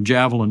provided them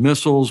Javelin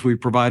missiles, we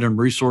provided them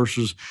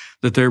resources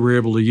that they were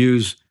able to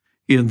use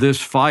in this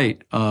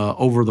fight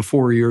over the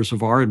 4 years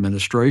of our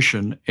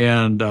administration.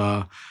 And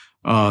the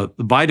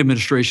Biden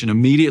administration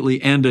immediately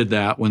ended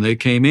that when they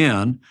came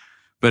in,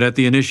 but at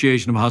the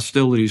initiation of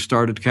hostilities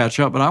started to catch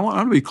up. But I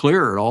want to be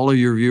clear, all of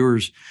your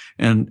viewers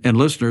and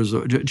listeners,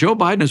 Joe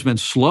Biden has been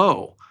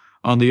slow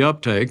on the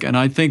uptake, and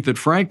I think that,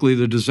 frankly,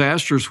 the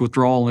disastrous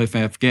withdrawal in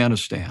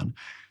Afghanistan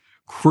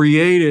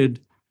created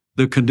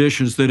the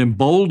conditions that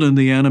embolden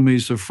the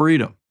enemies of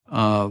freedom.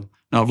 Now,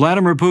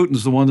 Vladimir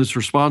Putin's the one that's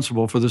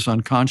responsible for this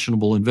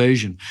unconscionable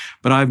invasion,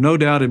 but I have no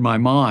doubt in my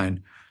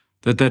mind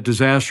that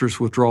disastrous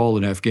withdrawal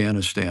in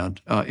Afghanistan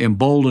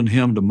emboldened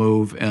him to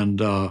move,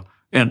 and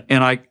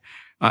I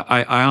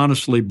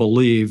honestly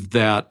believe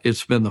that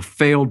it's been the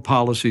failed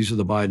policies of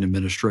the Biden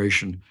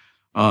administration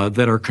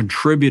that are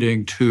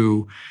contributing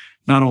to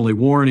not only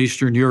war in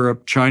Eastern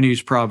Europe,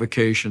 Chinese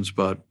provocations,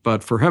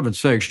 but for heaven's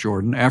sakes,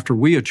 Jordan, after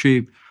we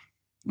achieved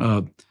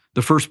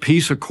the first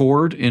peace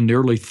accord in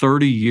nearly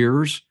 30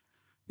 years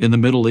in the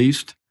Middle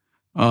East,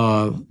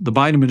 the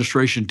Biden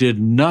administration did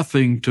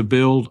nothing to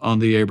build on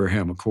the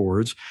Abraham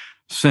Accords,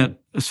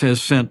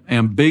 has sent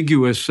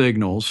ambiguous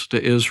signals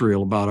to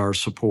Israel about our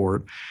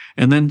support,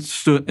 and then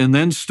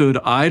stood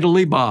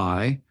idly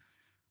by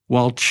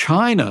while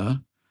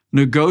China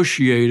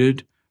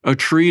negotiated a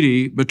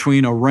treaty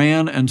between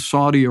Iran and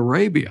Saudi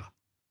Arabia.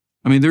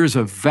 I mean, there's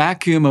a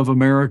vacuum of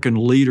American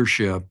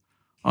leadership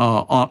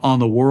on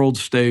the world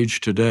stage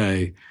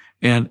today,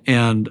 and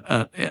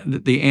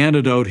the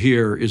antidote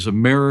here is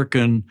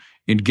American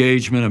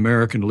engagement,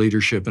 American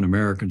leadership, and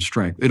American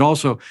strength.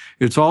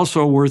 It's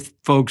also worth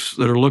folks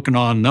that are looking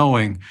on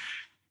knowing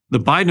the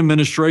Biden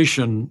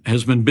administration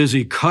has been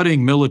busy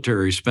cutting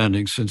military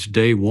spending since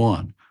day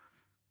one,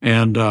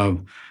 and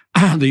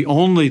the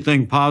only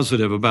thing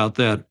positive about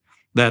that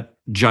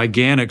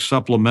gigantic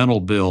supplemental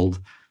bill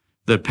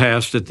that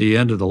passed at the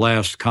end of the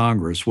last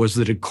Congress was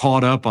that it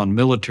caught up on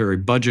military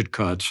budget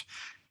cuts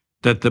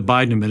that the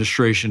Biden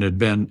administration had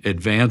been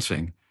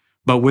advancing.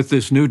 But with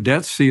this new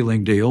debt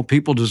ceiling deal,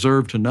 people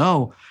deserve to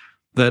know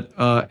that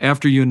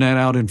after you net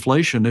out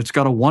inflation, it's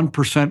got a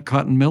 1%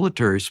 cut in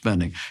military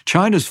spending.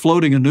 China's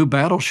floating a new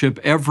battleship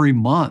every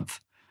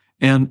month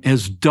and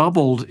has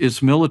doubled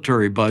its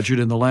military budget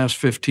in the last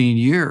 15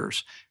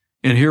 years.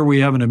 And here we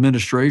have an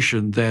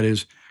administration that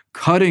is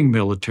cutting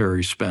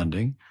military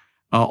spending,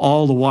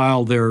 all the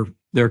while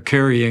they're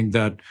carrying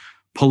that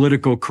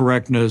political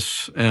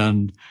correctness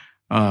and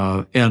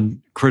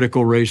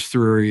critical race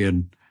theory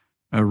and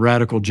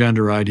radical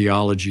gender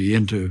ideology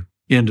into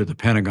the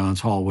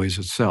Pentagon's hallways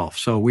itself.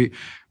 So we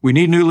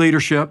need new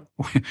leadership.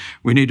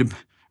 We need to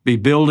be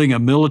building a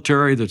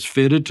military that's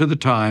fitted to the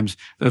times.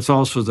 That's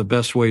also the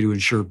best way to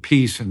ensure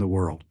peace in the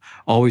world.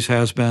 Always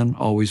has been,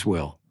 always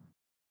will.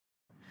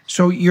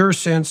 So your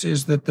sense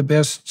is that the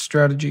best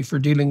strategy for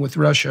dealing with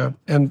Russia,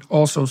 and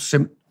also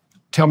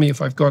tell me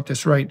if I've got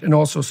this right, and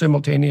also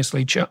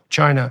simultaneously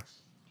China,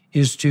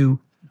 is to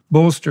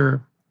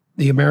bolster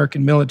the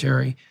American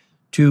military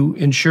to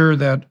ensure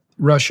that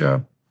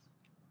Russia,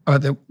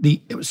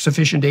 the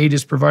sufficient aid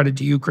is provided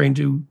to Ukraine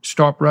to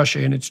stop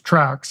Russia in its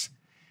tracks,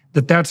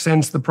 that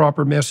sends the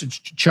proper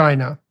message to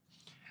China,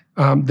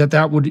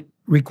 that would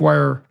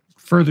require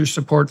further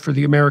support for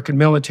the American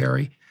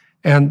military,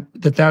 and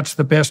that's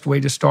the best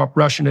way to stop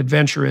Russian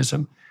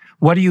adventurism.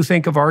 What do you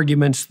think of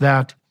arguments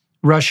that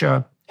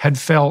Russia had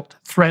felt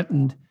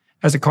threatened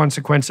as a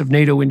consequence of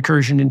NATO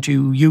incursion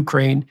into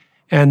Ukraine,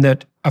 and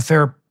that a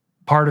fair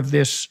part of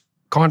this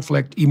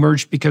conflict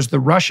emerged because the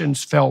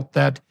Russians felt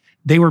that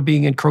they were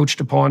being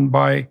encroached upon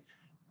by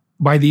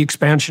the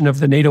expansion of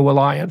the NATO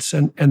alliance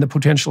and the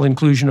potential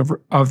inclusion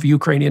of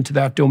Ukraine into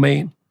that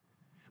domain?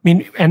 I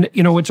mean, and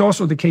it's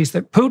also the case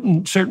that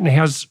Putin certainly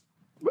has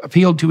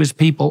appealed to his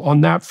people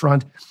on that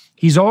front.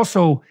 He's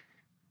also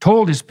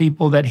told his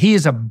people that he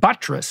is a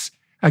buttress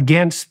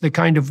against the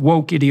kind of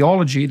woke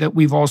ideology that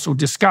we've also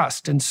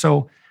discussed. And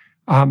so,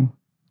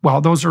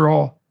 those are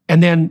all.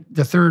 And then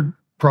the third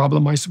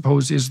problem, I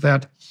suppose, is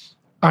that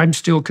I'm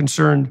still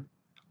concerned,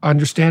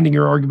 understanding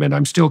your argument,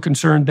 I'm still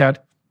concerned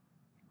that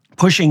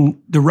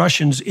pushing the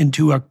Russians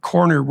into a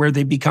corner where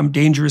they become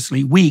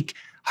dangerously weak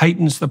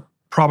heightens the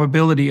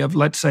probability of,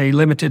 let's say,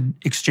 limited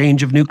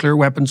exchange of nuclear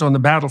weapons on the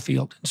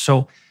battlefield.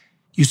 So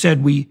you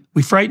said we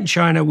frighten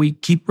China, we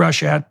keep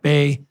Russia at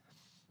bay.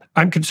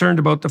 I'm concerned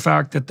about the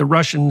fact that the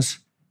Russians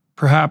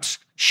perhaps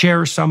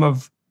share some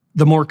of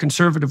the more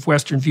conservative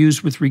Western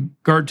views with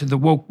regard to the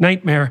woke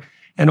nightmare,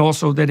 and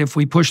also that if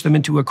we push them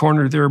into a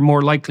corner, they're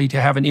more likely to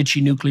have an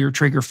itchy nuclear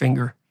trigger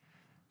finger.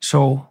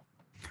 So,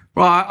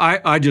 well,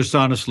 I just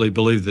honestly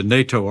believe the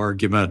NATO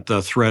argument,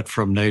 the threat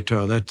from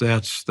NATO,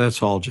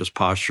 that's all just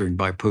posturing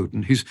by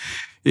Putin.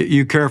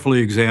 You carefully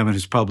examine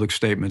his public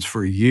statements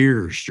for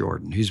years,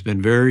 Jordan. He's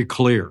been very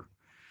clear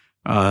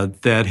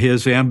that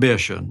his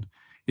ambition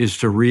is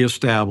to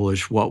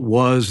reestablish what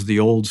was the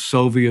old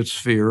Soviet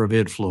sphere of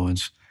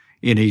influence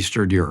in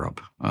Eastern Europe.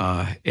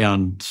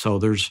 And so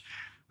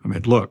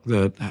look,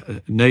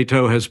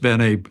 NATO has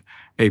been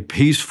a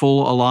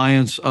peaceful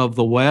alliance of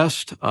the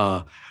West,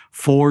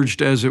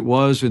 forged as it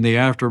was in the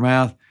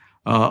aftermath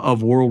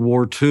of World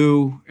War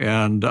II,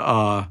 and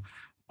I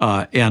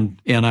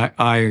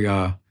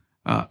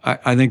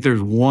think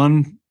there's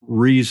one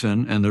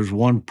reason and there's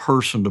one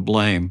person to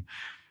blame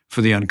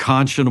for the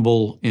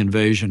unconscionable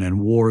invasion and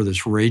war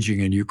that's raging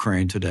in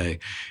Ukraine today,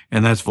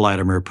 and that's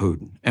Vladimir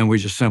Putin. And we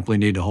just simply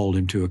need to hold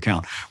him to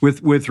account.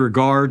 With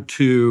regard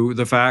to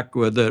the fact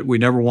that we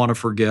never want to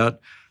forget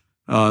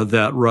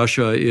that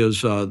Russia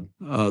is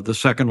the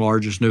second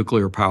largest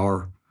nuclear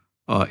power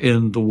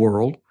in the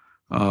world,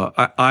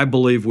 I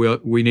believe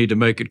we need to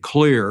make it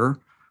clear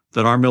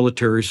that our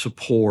military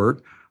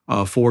support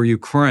for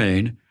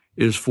Ukraine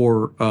is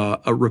for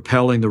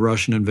repelling the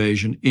Russian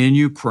invasion in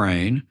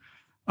Ukraine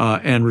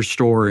and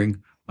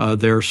restoring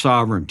their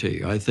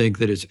sovereignty. I think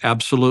that it's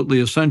absolutely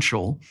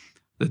essential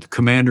that the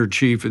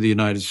Commander-in-Chief of the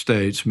United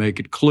States make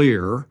it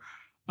clear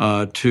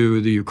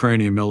to the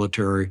Ukrainian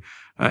military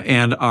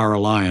and our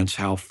alliance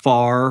how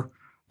far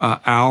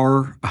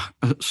our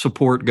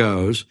support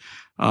goes.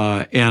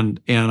 And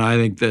I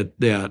think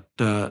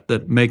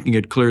that making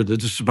it clear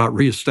that this is about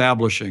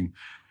reestablishing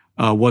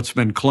what's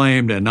been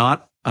claimed and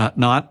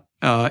not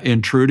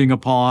intruding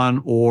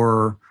upon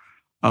or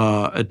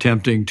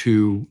attempting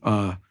to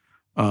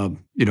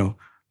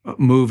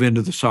move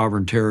into the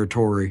sovereign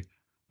territory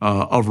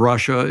of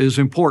Russia is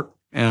important.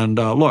 And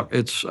look,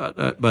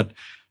 but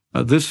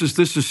this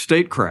is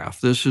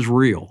statecraft. This is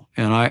real,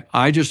 and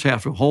I just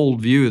have to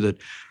hold view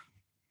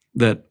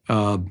that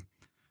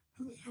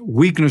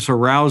weakness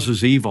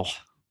arouses evil,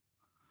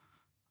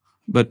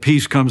 but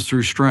peace comes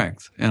through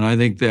strength. And I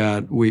think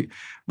that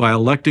by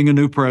electing a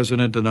new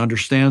president that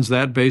understands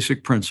that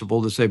basic principle,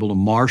 that's able to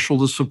marshal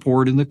the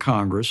support in the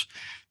Congress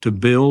to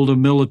build a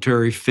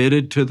military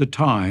fitted to the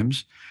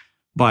times,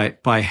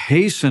 by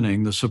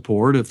hastening the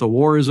support, if the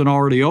war isn't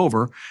already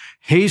over,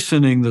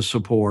 hastening the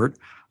support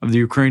of the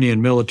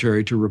Ukrainian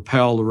military to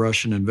repel the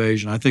Russian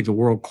invasion, I think the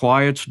world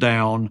quiets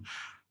down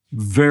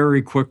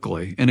very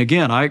quickly. And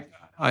again,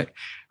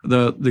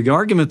 the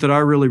argument that I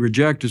really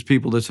reject is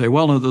people that say,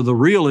 well, no, the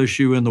real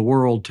issue in the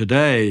world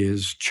today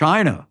is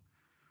China.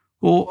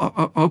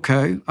 Well,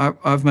 okay,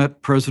 I've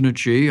met President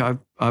Xi.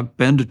 I've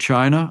been to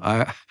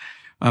China.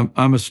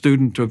 I'm a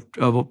student of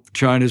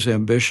China's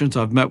ambitions.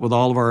 I've met with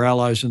all of our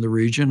allies in the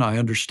region. I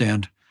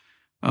understand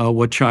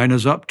what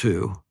China's up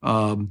to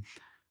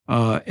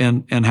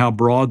and how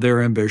broad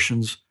their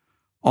ambitions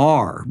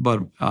are.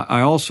 But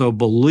I also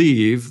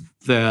believe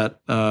that,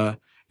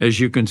 as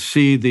you can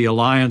see, the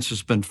alliance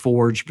has been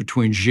forged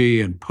between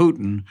Xi and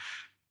Putin,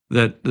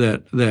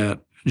 that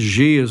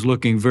Xi is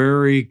looking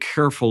very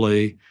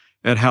carefully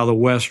at how the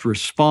West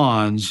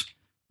responds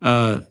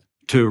to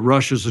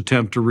Russia's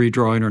attempt to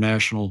redraw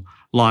international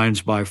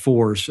lines by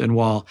force. And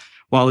while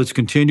it's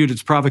continued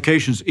its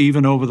provocations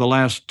even over the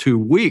last 2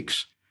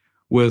 weeks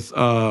with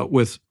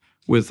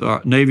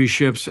Navy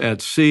ships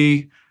at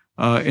sea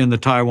in the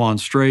Taiwan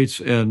Straits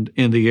and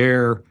in the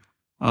air,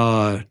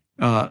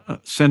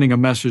 sending a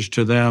message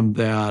to them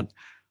that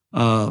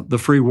the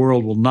free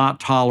world will not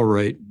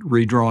tolerate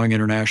redrawing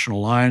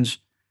international lines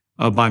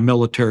by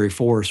military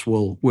force,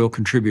 will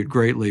contribute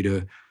greatly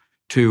to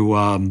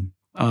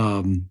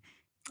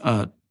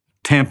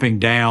tamping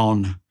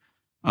down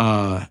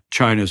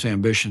China's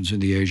ambitions in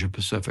the Asia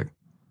Pacific.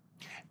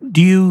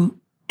 Two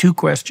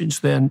questions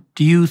then.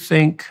 Do you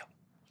think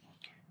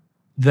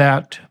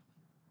that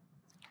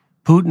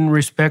Putin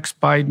respects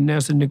Biden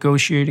as a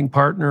negotiating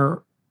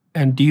partner?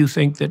 And do you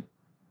think that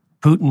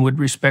Putin would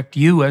respect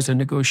you as a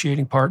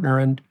negotiating partner,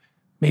 and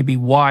maybe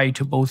why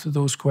to both of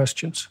those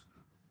questions?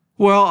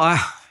 Well,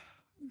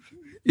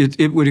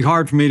 it would be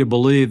hard for me to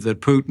believe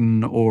that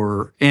Putin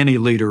or any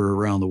leader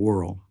around the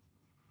world,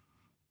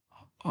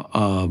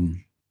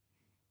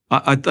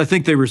 I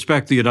think they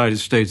respect the United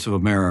States of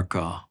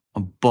America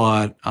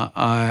but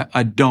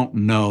I don't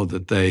know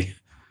that they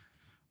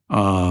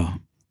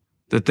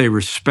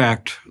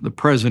respect the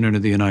president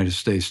of the United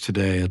States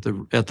today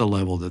at the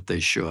level that they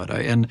should.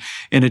 And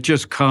it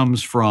just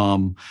comes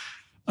from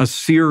a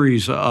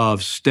series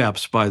of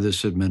steps by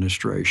this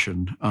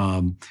administration.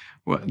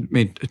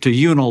 To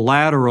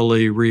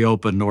unilaterally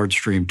reopen Nord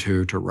Stream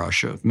 2 to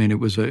Russia. It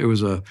was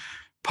a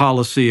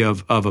policy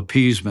of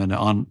appeasement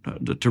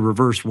to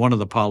reverse one of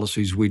the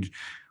policies we'd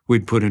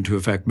put into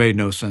effect. Made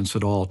no sense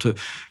at all. To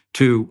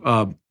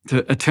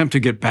attempt to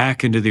get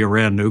back into the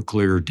Iran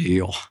nuclear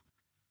deal,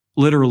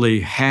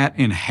 literally hat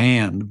in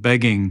hand,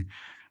 begging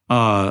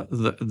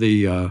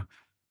the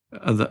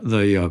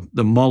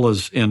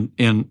mullahs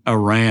in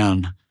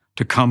Iran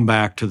to come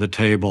back to the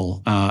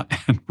table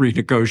and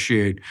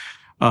renegotiate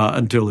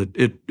until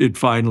it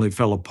finally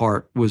fell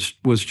apart was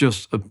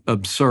just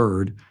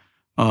absurd.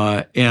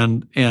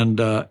 And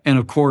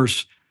of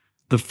course,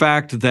 the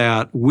fact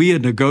that we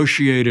had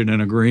negotiated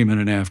an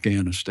agreement in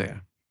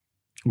Afghanistan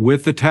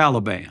with the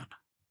Taliban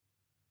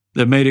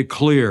that made it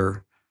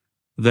clear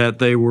that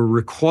they were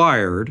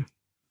required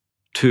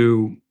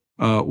to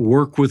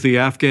work with the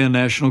Afghan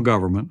national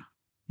government,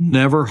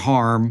 never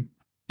harm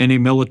any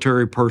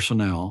military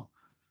personnel,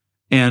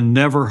 and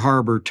never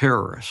harbor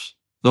terrorists.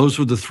 Those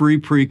were the three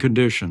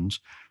preconditions.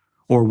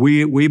 Or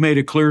we made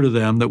it clear to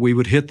them that we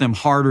would hit them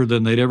harder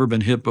than they'd ever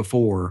been hit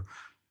before.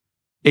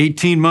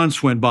 18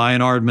 months went by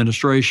in our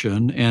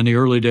administration and the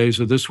early days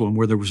of this one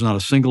where there was not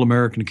a single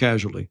American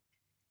casualty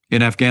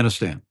in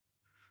Afghanistan.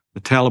 The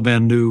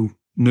Taliban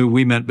knew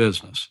we meant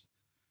business.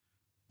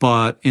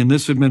 But in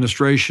this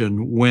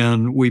administration,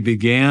 when we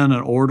began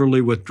an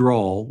orderly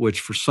withdrawal, which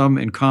for some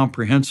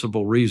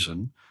incomprehensible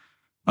reason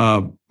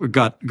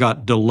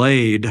got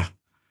delayed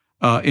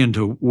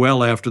into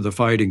well after the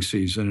fighting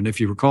season. And if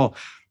you recall,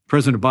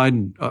 President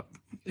Biden,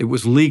 it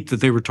was leaked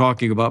that they were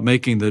talking about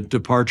making the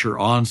departure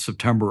on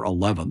September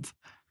 11th,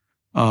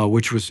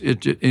 which was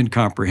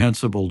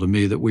incomprehensible to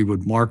me that we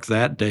would mark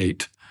that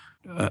date,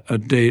 a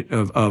date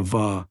of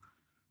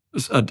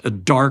a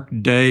dark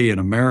day in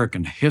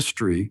American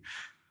history,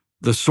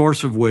 the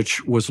source of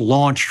which was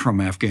launched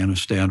from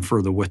Afghanistan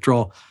for the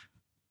withdrawal.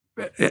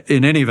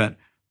 In any event,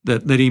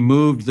 that he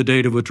moved the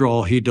date of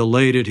withdrawal, he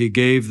delayed it, he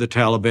gave the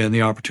Taliban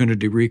the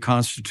opportunity to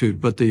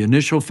reconstitute. But the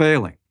initial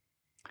failing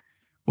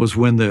was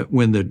when the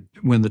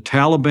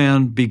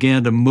Taliban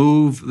began to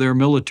move their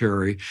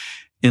military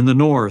in the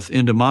north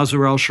into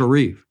Mazar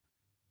al-Sharif,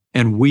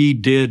 and we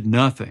did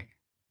nothing.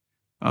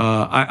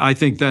 I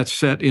think that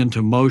set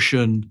into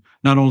motion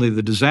not only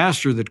the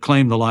disaster that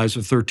claimed the lives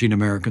of 13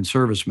 American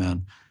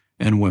servicemen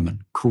and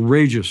women,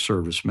 courageous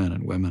servicemen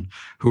and women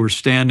who were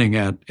standing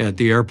at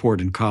the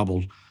airport in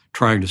Kabul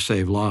trying to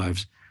save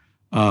lives,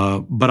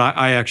 but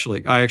I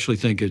actually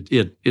think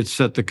it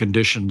set the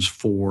conditions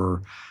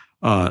for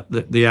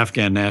the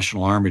Afghan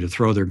National Army to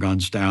throw their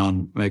guns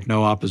down, make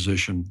no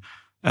opposition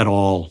at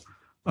all.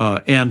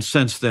 And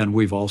since then,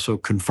 we've also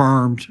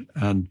confirmed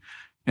and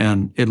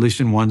at least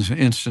in one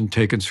instance,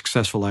 taken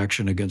successful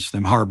action against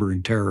them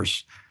harboring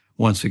terrorists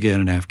once again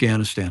in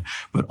Afghanistan.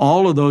 But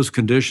all of those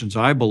conditions,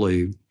 I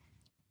believe,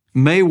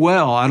 may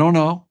well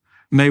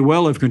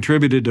have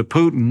contributed to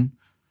Putin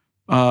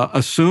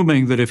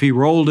assuming that if he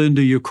rolled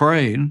into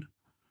Ukraine,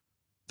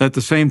 that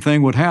the same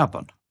thing would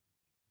happen.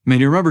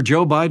 You remember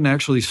Joe Biden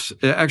actually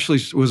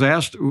was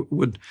asked,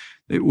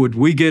 would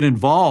we get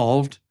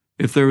involved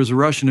if there was a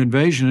Russian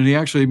invasion? And he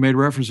actually made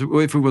reference to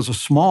if it was a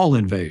small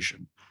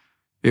invasion,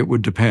 it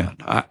would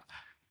depend.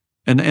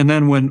 And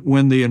then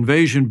when the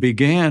invasion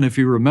began, if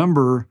you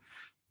remember,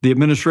 the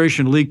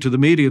administration leaked to the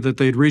media that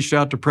they'd reached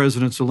out to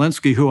President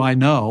Zelensky, who I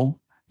know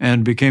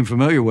and became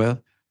familiar with.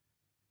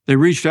 They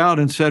reached out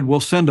and said, "We'll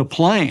send a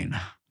plane,"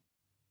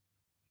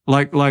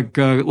 like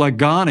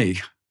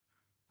Ghani,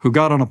 who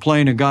got on a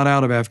plane and got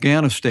out of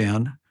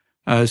Afghanistan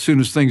as soon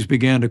as things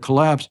began to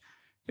collapse.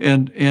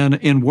 And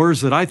in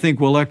words that I think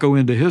will echo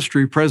into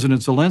history,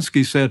 President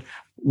Zelensky said,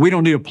 "We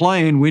don't need a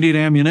plane; we need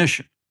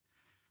ammunition."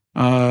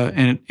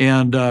 And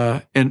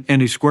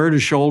he squared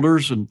his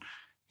shoulders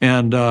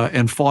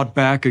and fought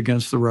back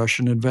against the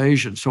Russian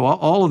invasion. So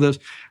all of this,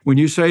 when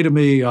you say to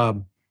me,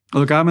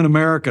 look, I'm an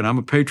American. I'm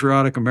a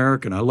patriotic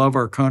American. I love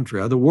our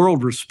country. The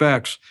world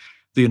respects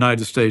the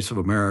United States of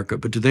America,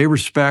 but do they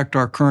respect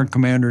our current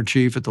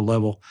commander-in-chief at the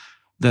level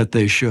that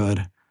they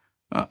should?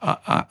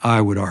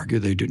 I would argue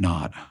they do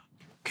not.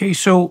 Okay,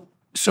 so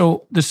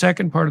the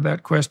second part of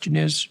that question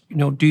is,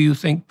 do you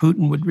think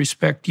Putin would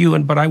respect you?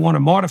 But I want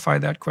to modify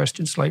that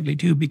question slightly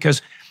too,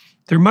 because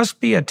there must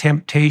be a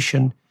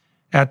temptation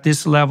at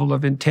this level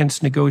of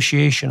intense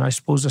negotiation, I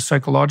suppose a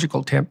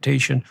psychological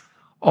temptation,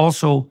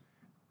 also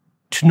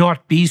to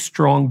not be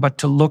strong, but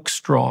to look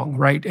strong,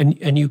 right?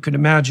 And you can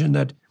imagine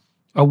that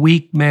a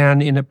weak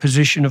man in a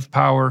position of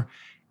power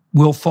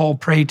will fall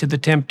prey to the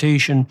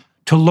temptation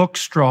to look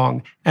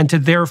strong and to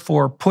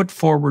therefore put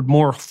forward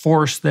more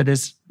force than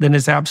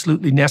is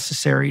absolutely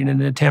necessary in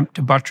an attempt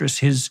to buttress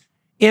his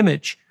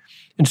image.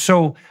 And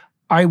so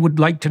I would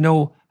like to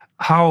know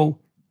how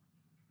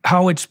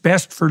how it's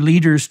best for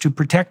leaders to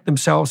protect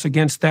themselves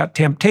against that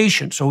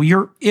temptation. So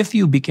if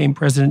you became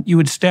president, you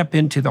would step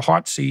into the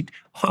hot seat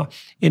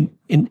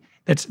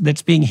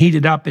that's being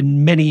heated up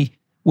in many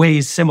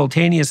ways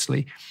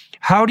simultaneously.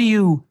 How do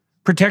you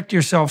protect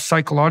yourself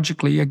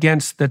psychologically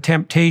against the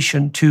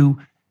temptation to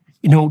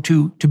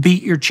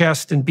beat your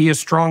chest and be a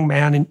strong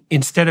man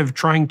instead of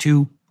trying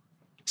to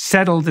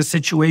settle the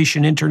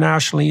situation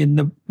internationally in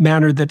the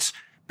manner that's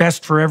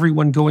best for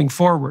everyone going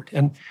forward?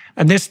 And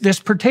this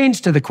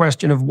pertains to the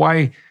question of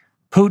why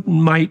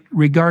Putin might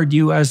regard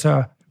you as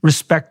a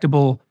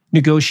respectable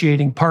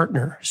negotiating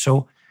partner.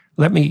 So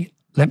let me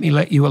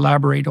let you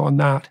elaborate on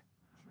that.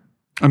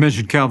 I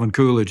mentioned Calvin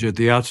Coolidge at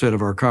the outset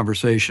of our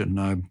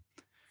conversation.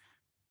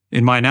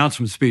 In my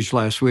announcement speech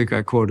last week,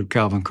 I quoted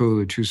Calvin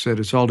Coolidge, who said,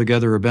 "It's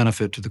altogether a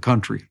benefit to the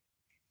country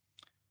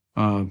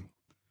and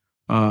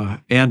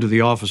to the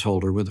office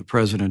holder when the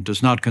president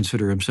does not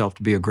consider himself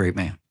to be a great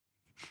man."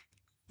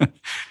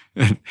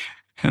 and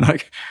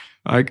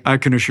I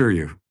can assure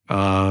you,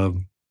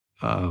 I'm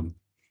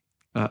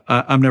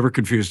never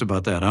confused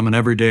about that. I'm an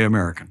everyday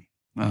American.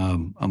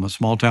 I'm a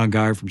small-town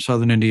guy from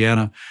southern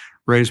Indiana,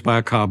 raised by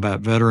a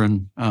combat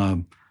veteran,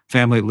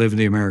 family that lived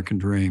the American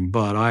dream.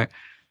 But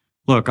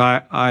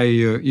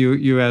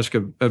you ask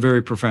a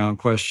very profound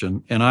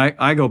question, and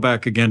I go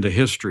back again to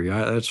history.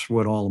 That's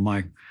what all of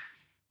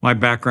my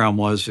background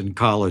was in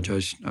college. I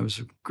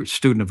was a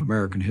student of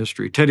American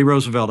history. Teddy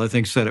Roosevelt, I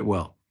think, said it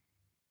well,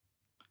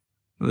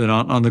 that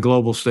on the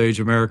global stage,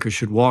 America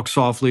should walk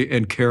softly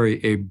and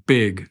carry a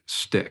big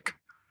stick.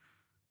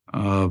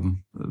 I'd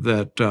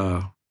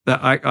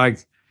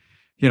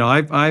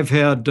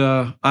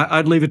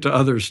leave it to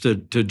others to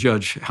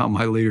judge how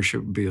my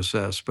leadership would be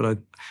assessed, but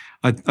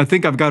I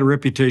think I've got a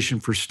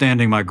reputation for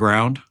standing my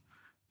ground.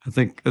 I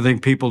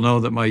think people know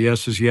that my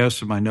yes is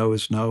yes and my no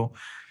is no.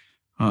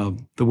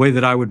 The way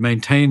that I would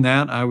maintain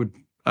that, I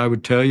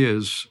would tell you,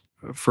 is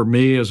for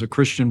me as a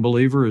Christian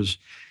believer, is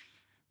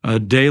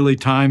daily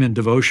time in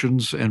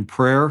devotions and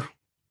prayer.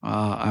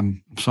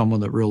 I'm someone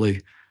that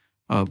really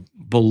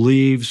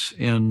believes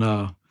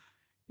in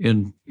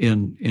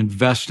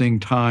investing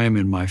time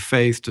in my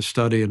faith to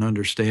study and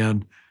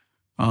understand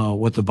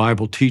what the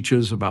Bible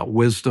teaches about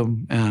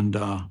wisdom, and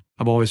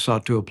I've always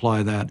sought to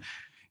apply that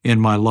in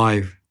my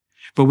life.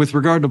 But with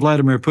regard to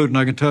Vladimir Putin,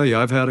 I can tell you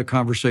I've had a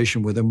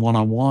conversation with him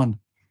one-on-one,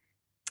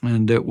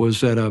 and it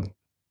was at a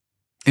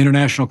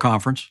international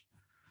conference,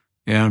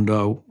 and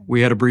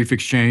we had a brief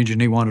exchange,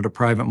 and he wanted a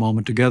private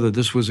moment together.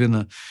 This was in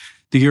the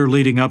year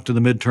leading up to the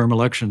midterm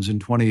elections in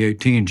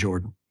 2018,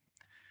 Jordan.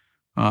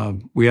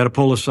 We had to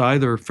pull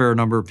aside. There were a fair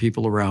number of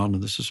people around,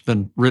 and this has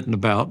been written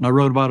about, and I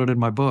wrote about it in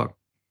my book.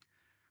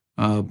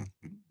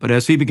 But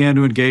as he began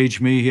to engage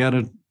me, he had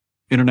an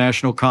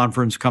international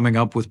conference coming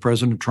up with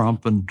President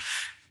Trump, and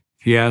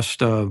he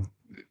asked,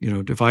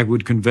 if I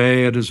would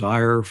convey a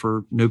desire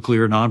for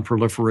nuclear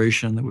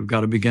nonproliferation, that we've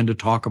got to begin to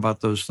talk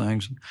about those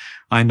things.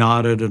 I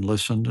nodded and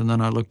listened, and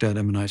then I looked at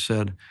him and I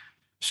said,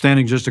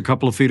 standing just a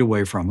couple of feet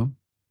away from him,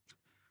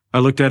 I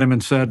looked at him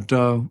and said,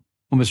 well,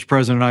 Mr.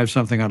 President, I have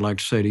something I'd like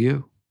to say to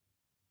you.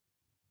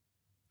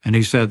 And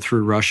he said,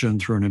 through Russian,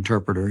 through an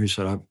interpreter, he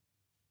said,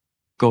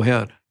 go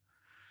ahead.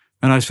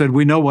 And I said,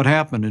 we know what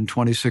happened in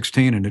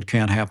 2016, and it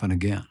can't happen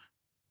again.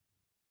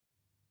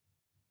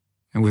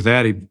 And with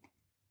that, he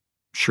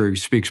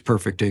speaks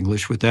perfect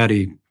English. With that,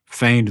 he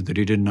feigned that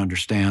he didn't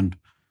understand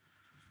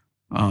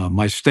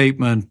my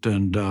statement,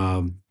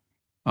 and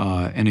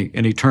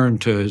he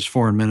turned to his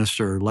foreign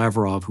minister,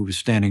 Lavrov, who was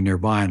standing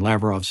nearby, and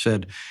Lavrov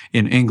said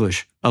in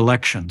English,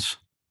 elections.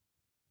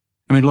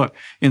 I mean, look,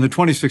 in the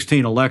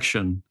 2016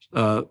 election,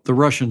 the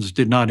Russians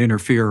did not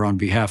interfere on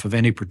behalf of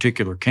any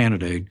particular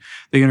candidate.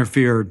 They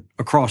interfered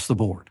across the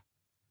board.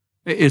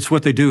 It's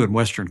what they do in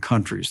Western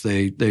countries.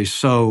 They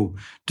sow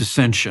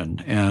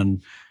dissension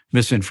and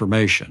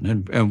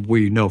misinformation, and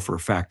we know for a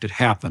fact it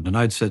happened, and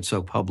I'd said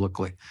so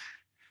publicly.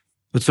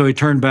 But so he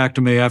turned back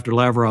to me after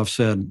Lavrov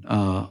said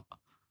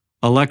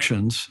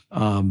elections,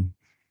 and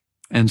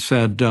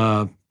said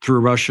through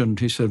Russian,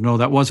 he said, no,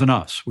 that wasn't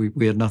us.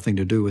 We had nothing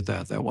to do with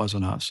that. That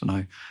wasn't us.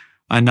 And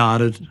I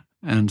nodded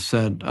and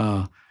said,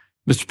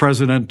 Mr.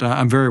 President,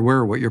 I'm very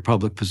aware of what your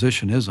public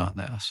position is on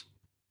this.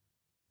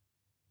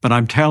 But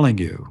I'm telling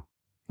you,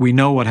 we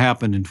know what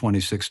happened in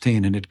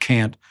 2016, and it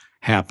can't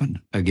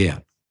happen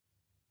again.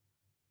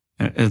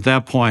 At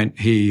that point,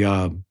 he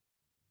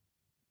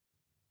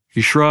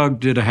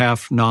shrugged, did a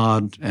half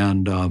nod,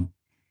 and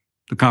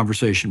the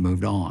conversation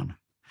moved on.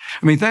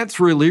 I mean, that's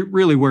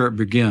really where it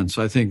begins,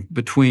 I think,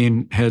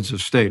 between heads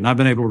of state. And I've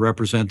been able to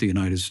represent the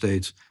United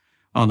States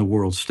on the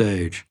world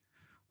stage.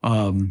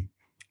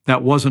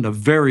 That wasn't a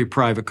very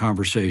private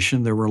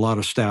conversation. There were a lot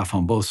of staff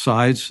on both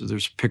sides.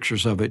 There's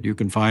pictures of it you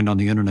can find on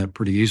the internet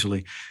pretty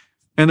easily.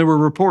 And there were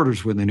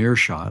reporters within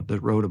earshot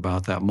that wrote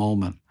about that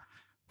moment.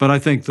 But I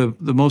think the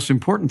most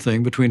important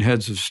thing between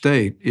heads of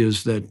state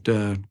is that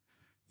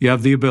you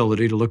have the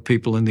ability to look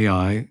people in the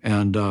eye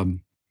and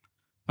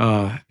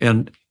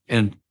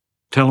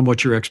tell them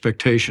what your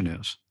expectation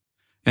is,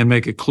 and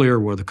make it clear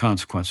where the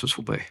consequences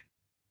will be,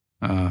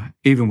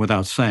 even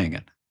without saying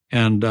it.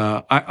 And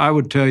I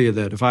would tell you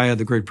that if I had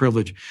the great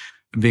privilege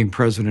of being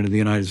president of the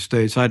United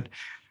States,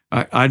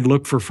 I'd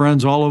look for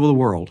friends all over the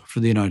world for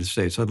the United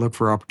States. I'd look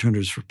for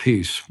opportunities for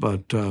peace.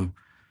 But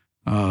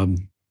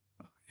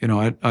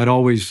I'd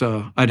always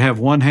I'd have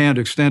one hand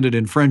extended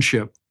in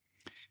friendship,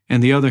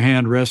 and the other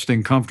hand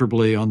resting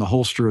comfortably on the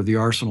holster of the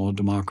arsenal of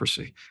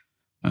democracy,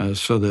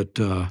 so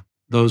that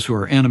those who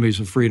are enemies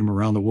of freedom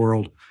around the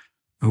world,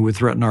 who would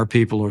threaten our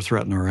people or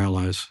threaten our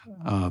allies,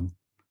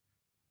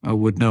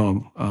 would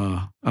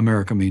know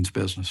America means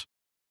business.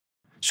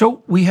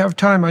 So we have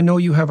time. I know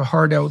you have a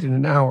hard out in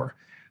an hour.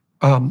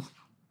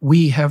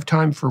 We have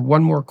time for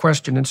one more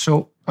question. And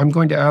so I'm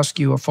going to ask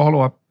you a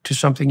follow-up to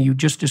something you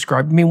just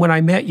described. I mean, when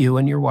I met you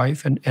and your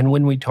wife and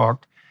when we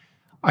talked,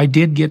 I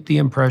did get the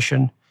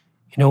impression,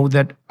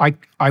 that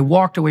I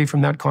walked away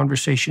from that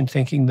conversation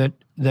thinking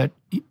that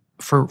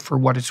for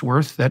what it's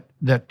worth,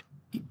 that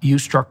you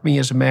struck me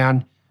as a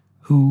man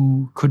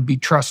who could be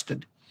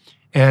trusted.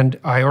 And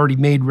I already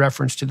made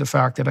reference to the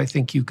fact that I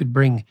think you could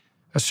bring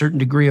a certain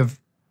degree of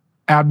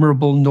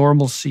admirable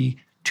normalcy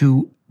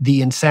to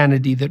the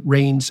insanity that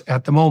reigns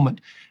at the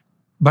moment.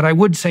 But I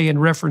would say, in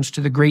reference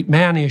to the great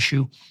man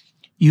issue,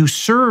 you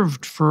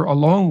served for a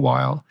long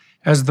while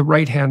as the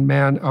right-hand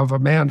man of a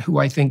man who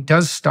I think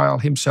does style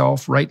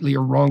himself, rightly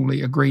or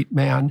wrongly, a great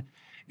man.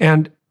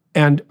 And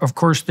of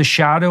course, the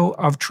shadow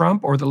of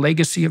Trump, or the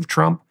legacy of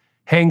Trump,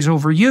 hangs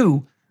over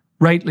you,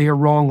 rightly or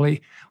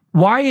wrongly.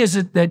 Why is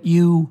it that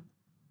you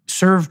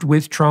served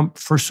with Trump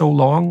for so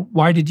long?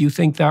 Why did you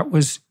think that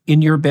was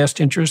in your best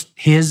interest,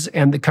 his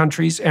and the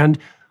country's? And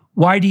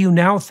why do you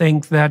now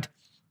think that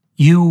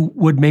you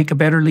would make a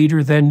better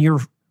leader than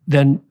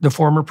the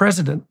former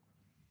president?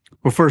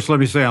 Well, first, let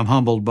me say I'm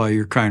humbled by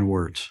your kind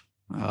words.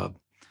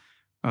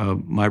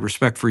 My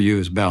respect for you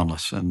is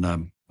boundless, and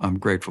I'm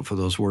grateful for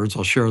those words.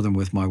 I'll share them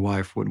with my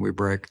wife when we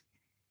break.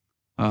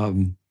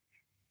 Well,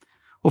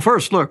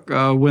 first, look,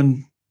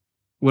 when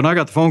I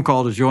got the phone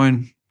call to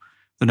join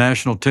the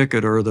national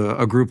ticket, or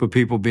a group of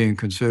people being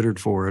considered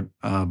for it,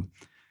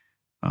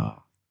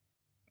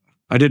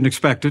 I didn't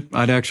expect it.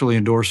 I'd actually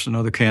endorsed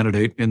another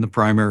candidate in the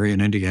primary in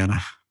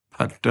Indiana,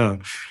 but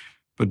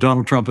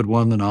Donald Trump had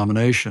won the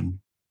nomination.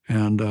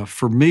 And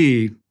for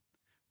me,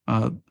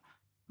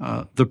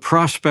 the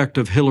prospect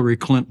of Hillary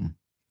Clinton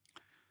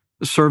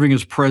serving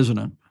as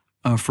president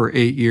for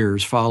 8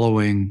 years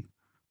following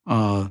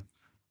the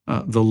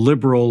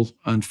liberal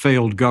and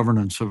failed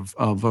governance of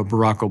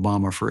Barack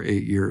Obama for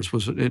 8 years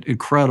was an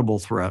incredible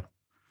threat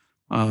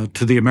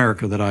to the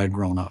America that I had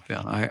grown up in.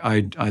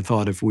 I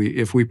thought if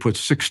we put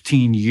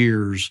 16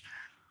 years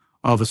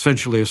of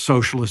essentially a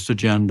socialist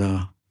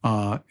agenda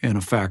in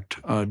effect,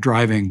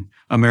 driving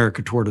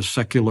America toward a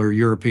secular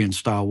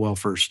European-style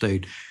welfare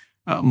state,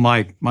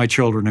 my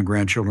children and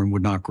grandchildren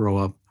would not grow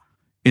up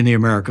in the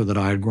America that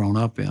I had grown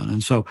up in.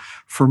 And so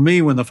for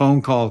me, when the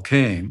phone call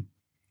came,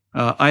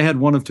 I had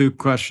one of two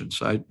questions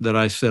that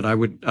I said I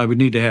would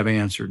need to have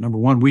answered. Number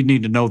one, we'd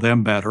need to know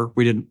them better.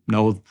 We didn't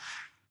know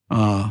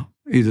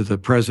either the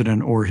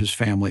president or his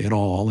family at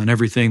all, and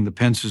everything the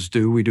Pences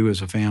do, we do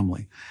as a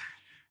family.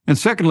 And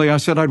secondly, I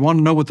said I'd want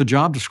to know what the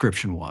job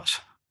description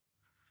was,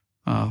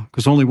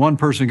 because only one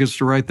person gets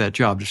to write that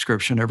job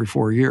description every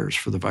 4 years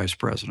for the vice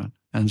president.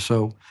 And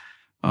so,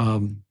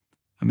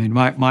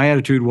 my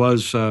attitude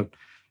was,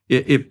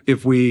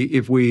 if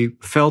we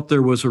felt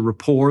there was a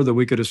rapport that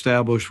we could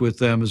establish with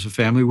them as a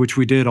family, which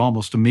we did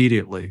almost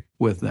immediately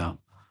with them.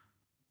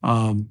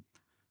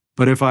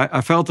 But if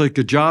I felt like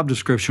the job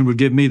description would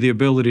give me the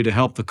ability to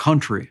help the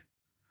country,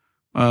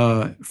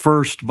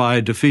 first by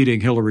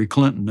defeating Hillary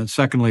Clinton, and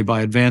secondly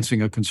by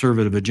advancing a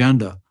conservative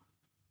agenda,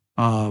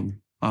 I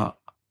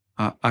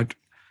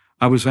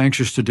was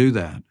anxious to do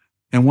that.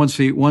 And once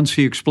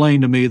he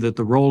explained to me that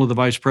the role of the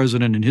vice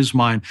president in his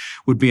mind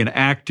would be an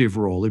active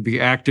role, it'd be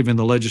active in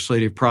the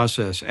legislative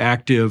process,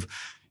 active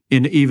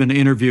in even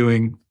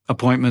interviewing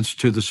appointments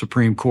to the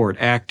Supreme Court,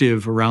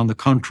 active around the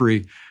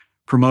country,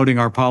 promoting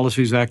our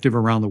policies, active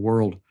around the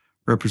world,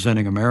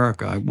 representing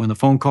America. When the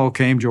phone call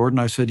came, Jordan,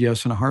 I said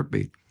yes in a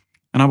heartbeat.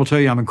 And I will tell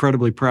you, I'm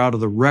incredibly proud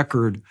of the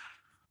record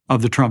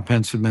of the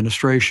Trump-Pence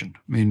administration.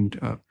 I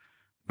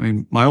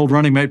mean, my old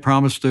running mate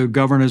promised to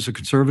govern as a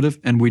conservative,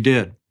 and we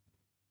did.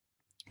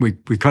 We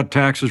cut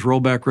taxes,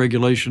 rolled back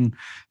regulation,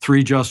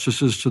 3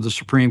 justices to the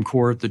Supreme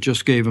Court that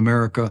just gave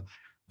America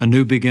a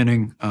new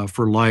beginning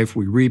for life.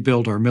 We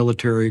rebuilt our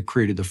military,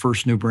 created the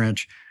first new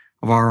branch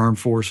of our armed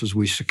forces.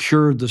 We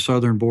secured the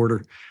southern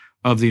border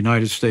of the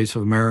United States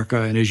of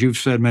America. And as you've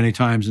said many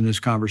times in this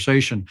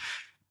conversation,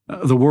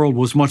 the world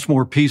was much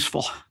more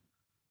peaceful,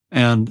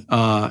 and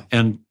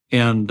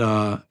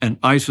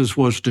ISIS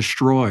was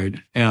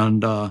destroyed,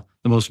 and the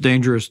most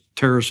dangerous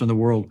terrorist in the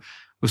world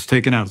was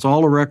taken out. It's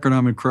all a record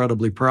I'm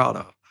incredibly proud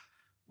of.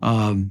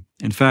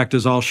 In fact,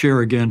 as I'll share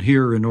again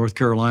here in North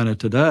Carolina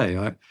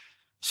today,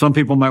 some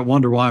people might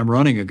wonder why I'm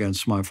running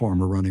against my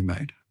former running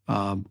mate.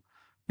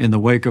 In the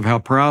wake of how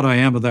proud I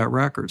am of that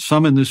record.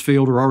 Some in this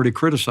field are already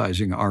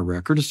criticizing our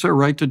record. It's their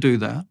right to do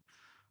that.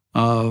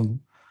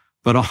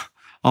 But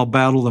I'll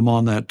battle them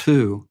on that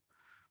too.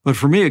 But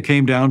for me, it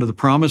came down to the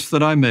promise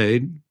that I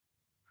made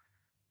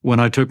when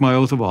I took my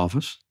oath of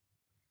office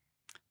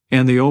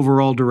and the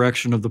overall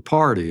direction of the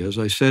party. As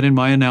I said in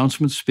my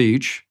announcement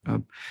speech,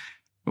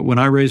 when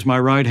I raised my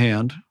right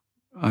hand,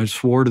 I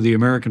swore to the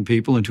American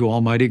people and to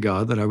Almighty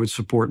God that I would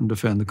support and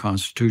defend the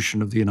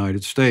Constitution of the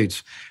United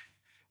States.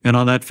 And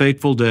on that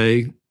fateful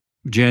day,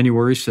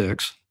 January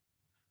 6th,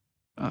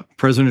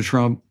 President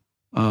Trump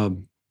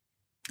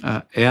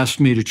asked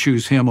me to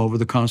choose him over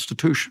the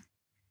Constitution.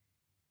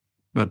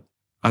 But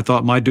I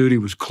thought my duty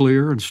was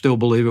clear and still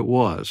believe it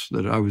was,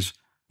 that I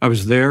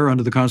was there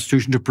under the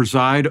Constitution to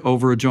preside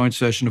over a joint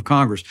session of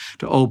Congress,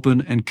 to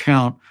open and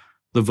count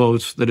the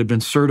votes that had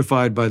been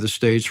certified by the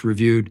states,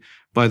 reviewed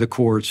by the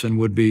courts, and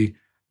would be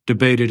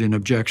debated in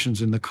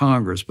objections in the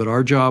Congress. But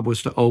our job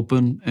was to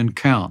open and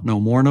count, no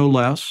more, no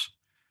less.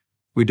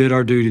 We did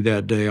our duty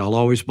that day, I'll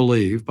always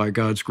believe, by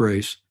God's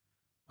grace,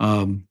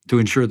 to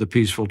ensure the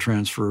peaceful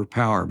transfer of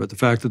power. But the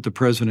fact that the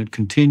president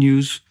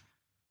continues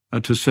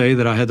to say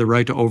that I had the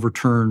right to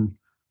overturn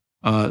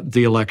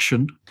the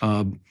election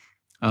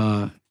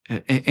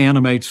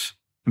animates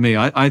me.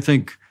 I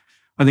think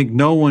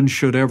no one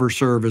should ever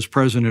serve as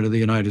president of the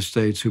United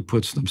States who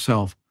puts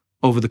themselves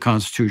over the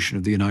Constitution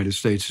of the United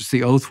States. It's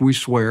the oath we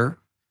swear,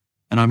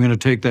 and I'm going to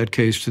take that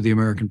case to the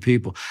American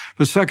people.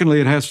 But secondly,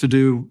 it has to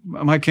do,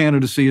 my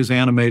candidacy is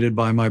animated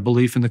by my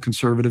belief in the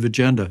conservative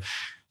agenda,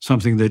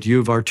 something that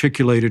you've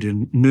articulated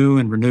in new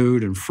and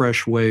renewed and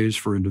fresh ways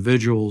for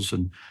individuals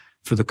and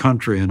for the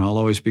country, and I'll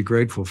always be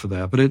grateful for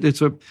that. But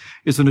it's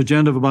an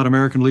agenda about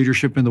American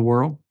leadership in the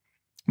world.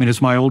 I mean,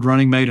 it's my old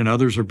running mate and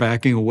others are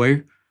backing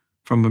away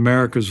from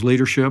America's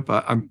leadership.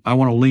 I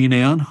want to lean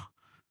in.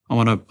 I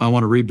want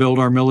to rebuild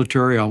our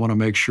military. I want to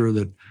make sure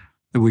that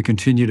we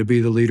continue to be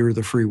the leader of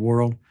the free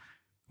world.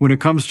 When it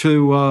comes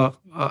to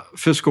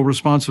fiscal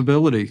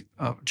responsibility,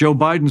 Joe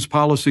Biden's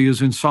policy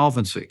is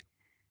insolvency.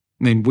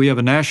 I mean, we have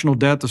a national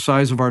debt the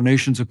size of our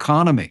nation's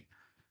economy,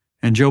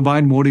 and Joe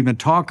Biden won't even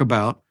talk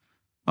about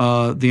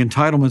the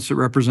entitlements that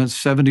represent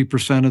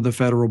 70% of the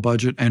federal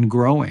budget and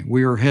growing.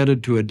 We are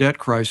headed to a debt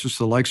crisis,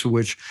 the likes of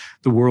which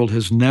the world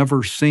has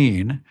never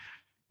seen.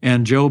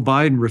 And Joe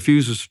Biden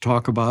refuses to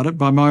talk about it,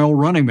 but my old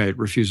running mate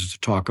refuses to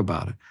talk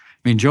about it.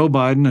 I mean, Joe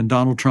Biden and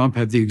Donald Trump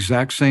have the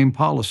exact same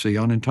policy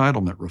on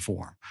entitlement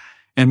reform.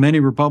 And many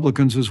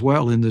Republicans as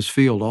well in this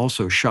field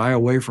also shy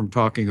away from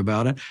talking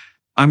about it.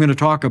 I'm going to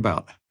talk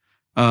about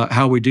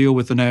how we deal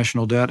with the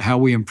national debt, how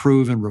we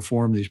improve and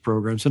reform these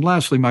programs. And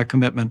lastly, my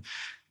commitment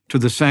to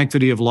the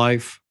sanctity of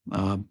life.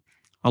 I'll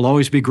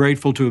always be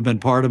grateful to have been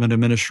part of an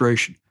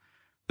administration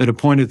that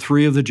appointed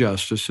 3 of the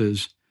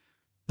justices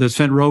that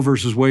sent Roe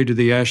versus Wade to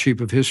the ash heap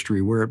of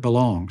history where it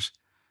belongs.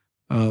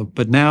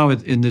 But now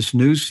in this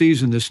new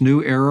season, this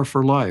new era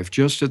for life,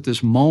 just at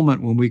this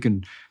moment when we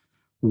can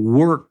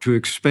work to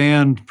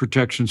expand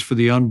protections for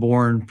the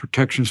unborn,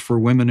 protections for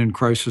women in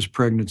crisis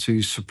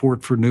pregnancies,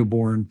 support for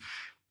newborn,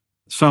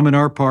 some in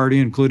our party,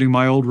 including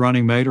my old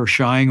running mate, are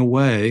shying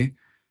away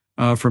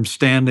from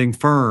standing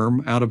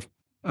firm out of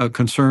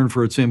concern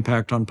for its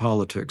impact on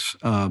politics.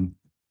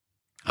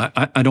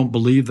 I don't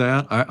believe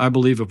that. I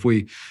believe if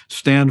we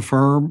stand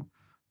firm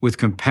with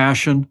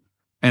compassion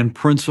and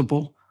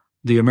principle,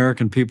 the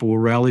American people will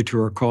rally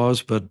to our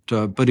cause.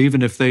 But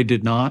even if they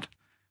did not,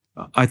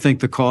 I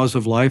think the cause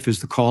of life is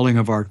the calling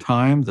of our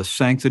time, the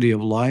sanctity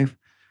of life,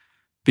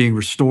 being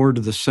restored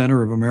to the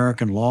center of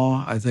American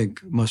law, I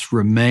think must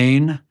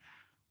remain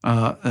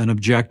an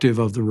objective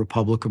of the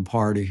Republican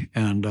Party.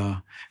 And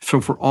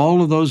so for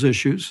all of those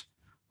issues,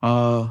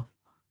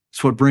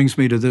 it's what brings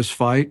me to this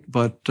fight.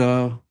 But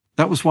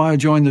that was why I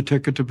joined the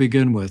ticket to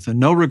begin with. And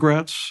no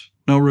regrets,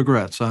 no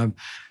regrets. I'm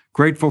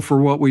grateful for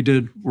what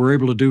we're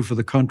able to do for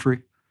the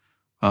country.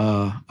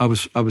 I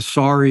was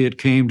sorry it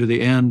came to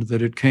the end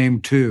that it came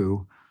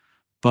to,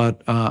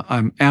 but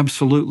I'm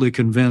absolutely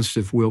convinced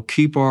if we'll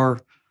keep our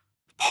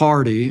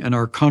party and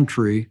our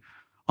country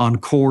on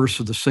course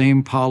of the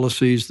same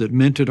policies that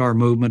minted our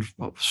movement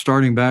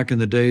starting back in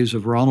the days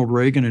of Ronald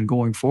Reagan and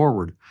going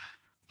forward,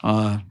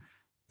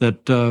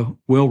 that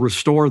we'll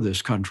restore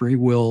this country,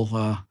 we'll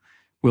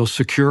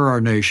secure our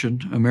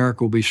nation.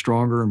 America will be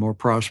stronger and more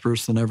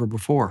prosperous than ever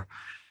before.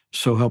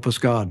 So help us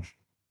God.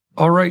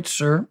 All right,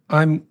 sir.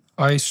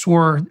 I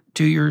swore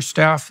to your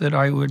staff that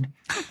I would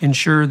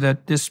ensure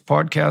that this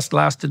podcast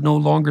lasted no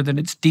longer than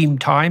its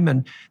deemed time,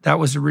 and that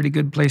was a really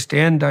good place to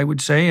end, I would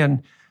say.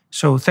 And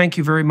so thank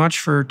you very much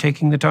for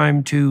taking the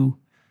time to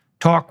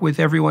talk with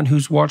everyone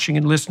who's watching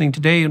and listening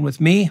today and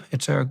with me.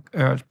 It's a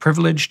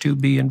privilege to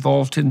be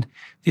involved in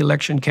the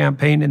election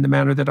campaign in the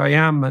manner that I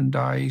am, and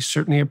I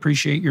certainly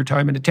appreciate your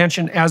time and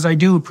attention, as I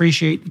do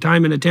appreciate the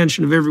time and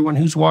attention of everyone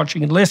who's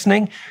watching and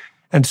listening.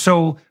 And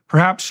so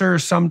perhaps, sir,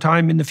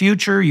 sometime in the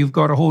future, you've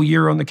got a whole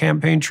year on the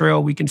campaign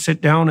trail, we can sit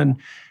down and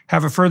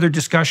have a further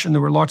discussion. There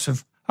were lots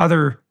of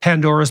other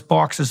Pandora's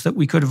boxes that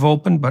we could have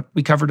opened, but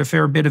we covered a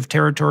fair bit of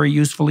territory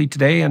usefully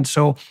today. And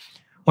so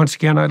once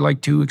again, I'd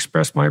like to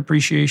express my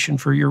appreciation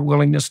for your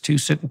willingness to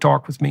sit and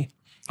talk with me.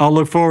 I'll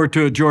look forward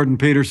to it, Jordan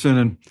Peterson,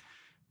 and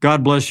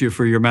God bless you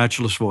for your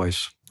matchless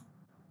voice.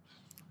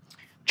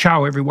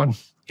 Ciao, everyone.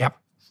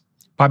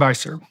 Bye-bye,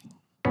 sir.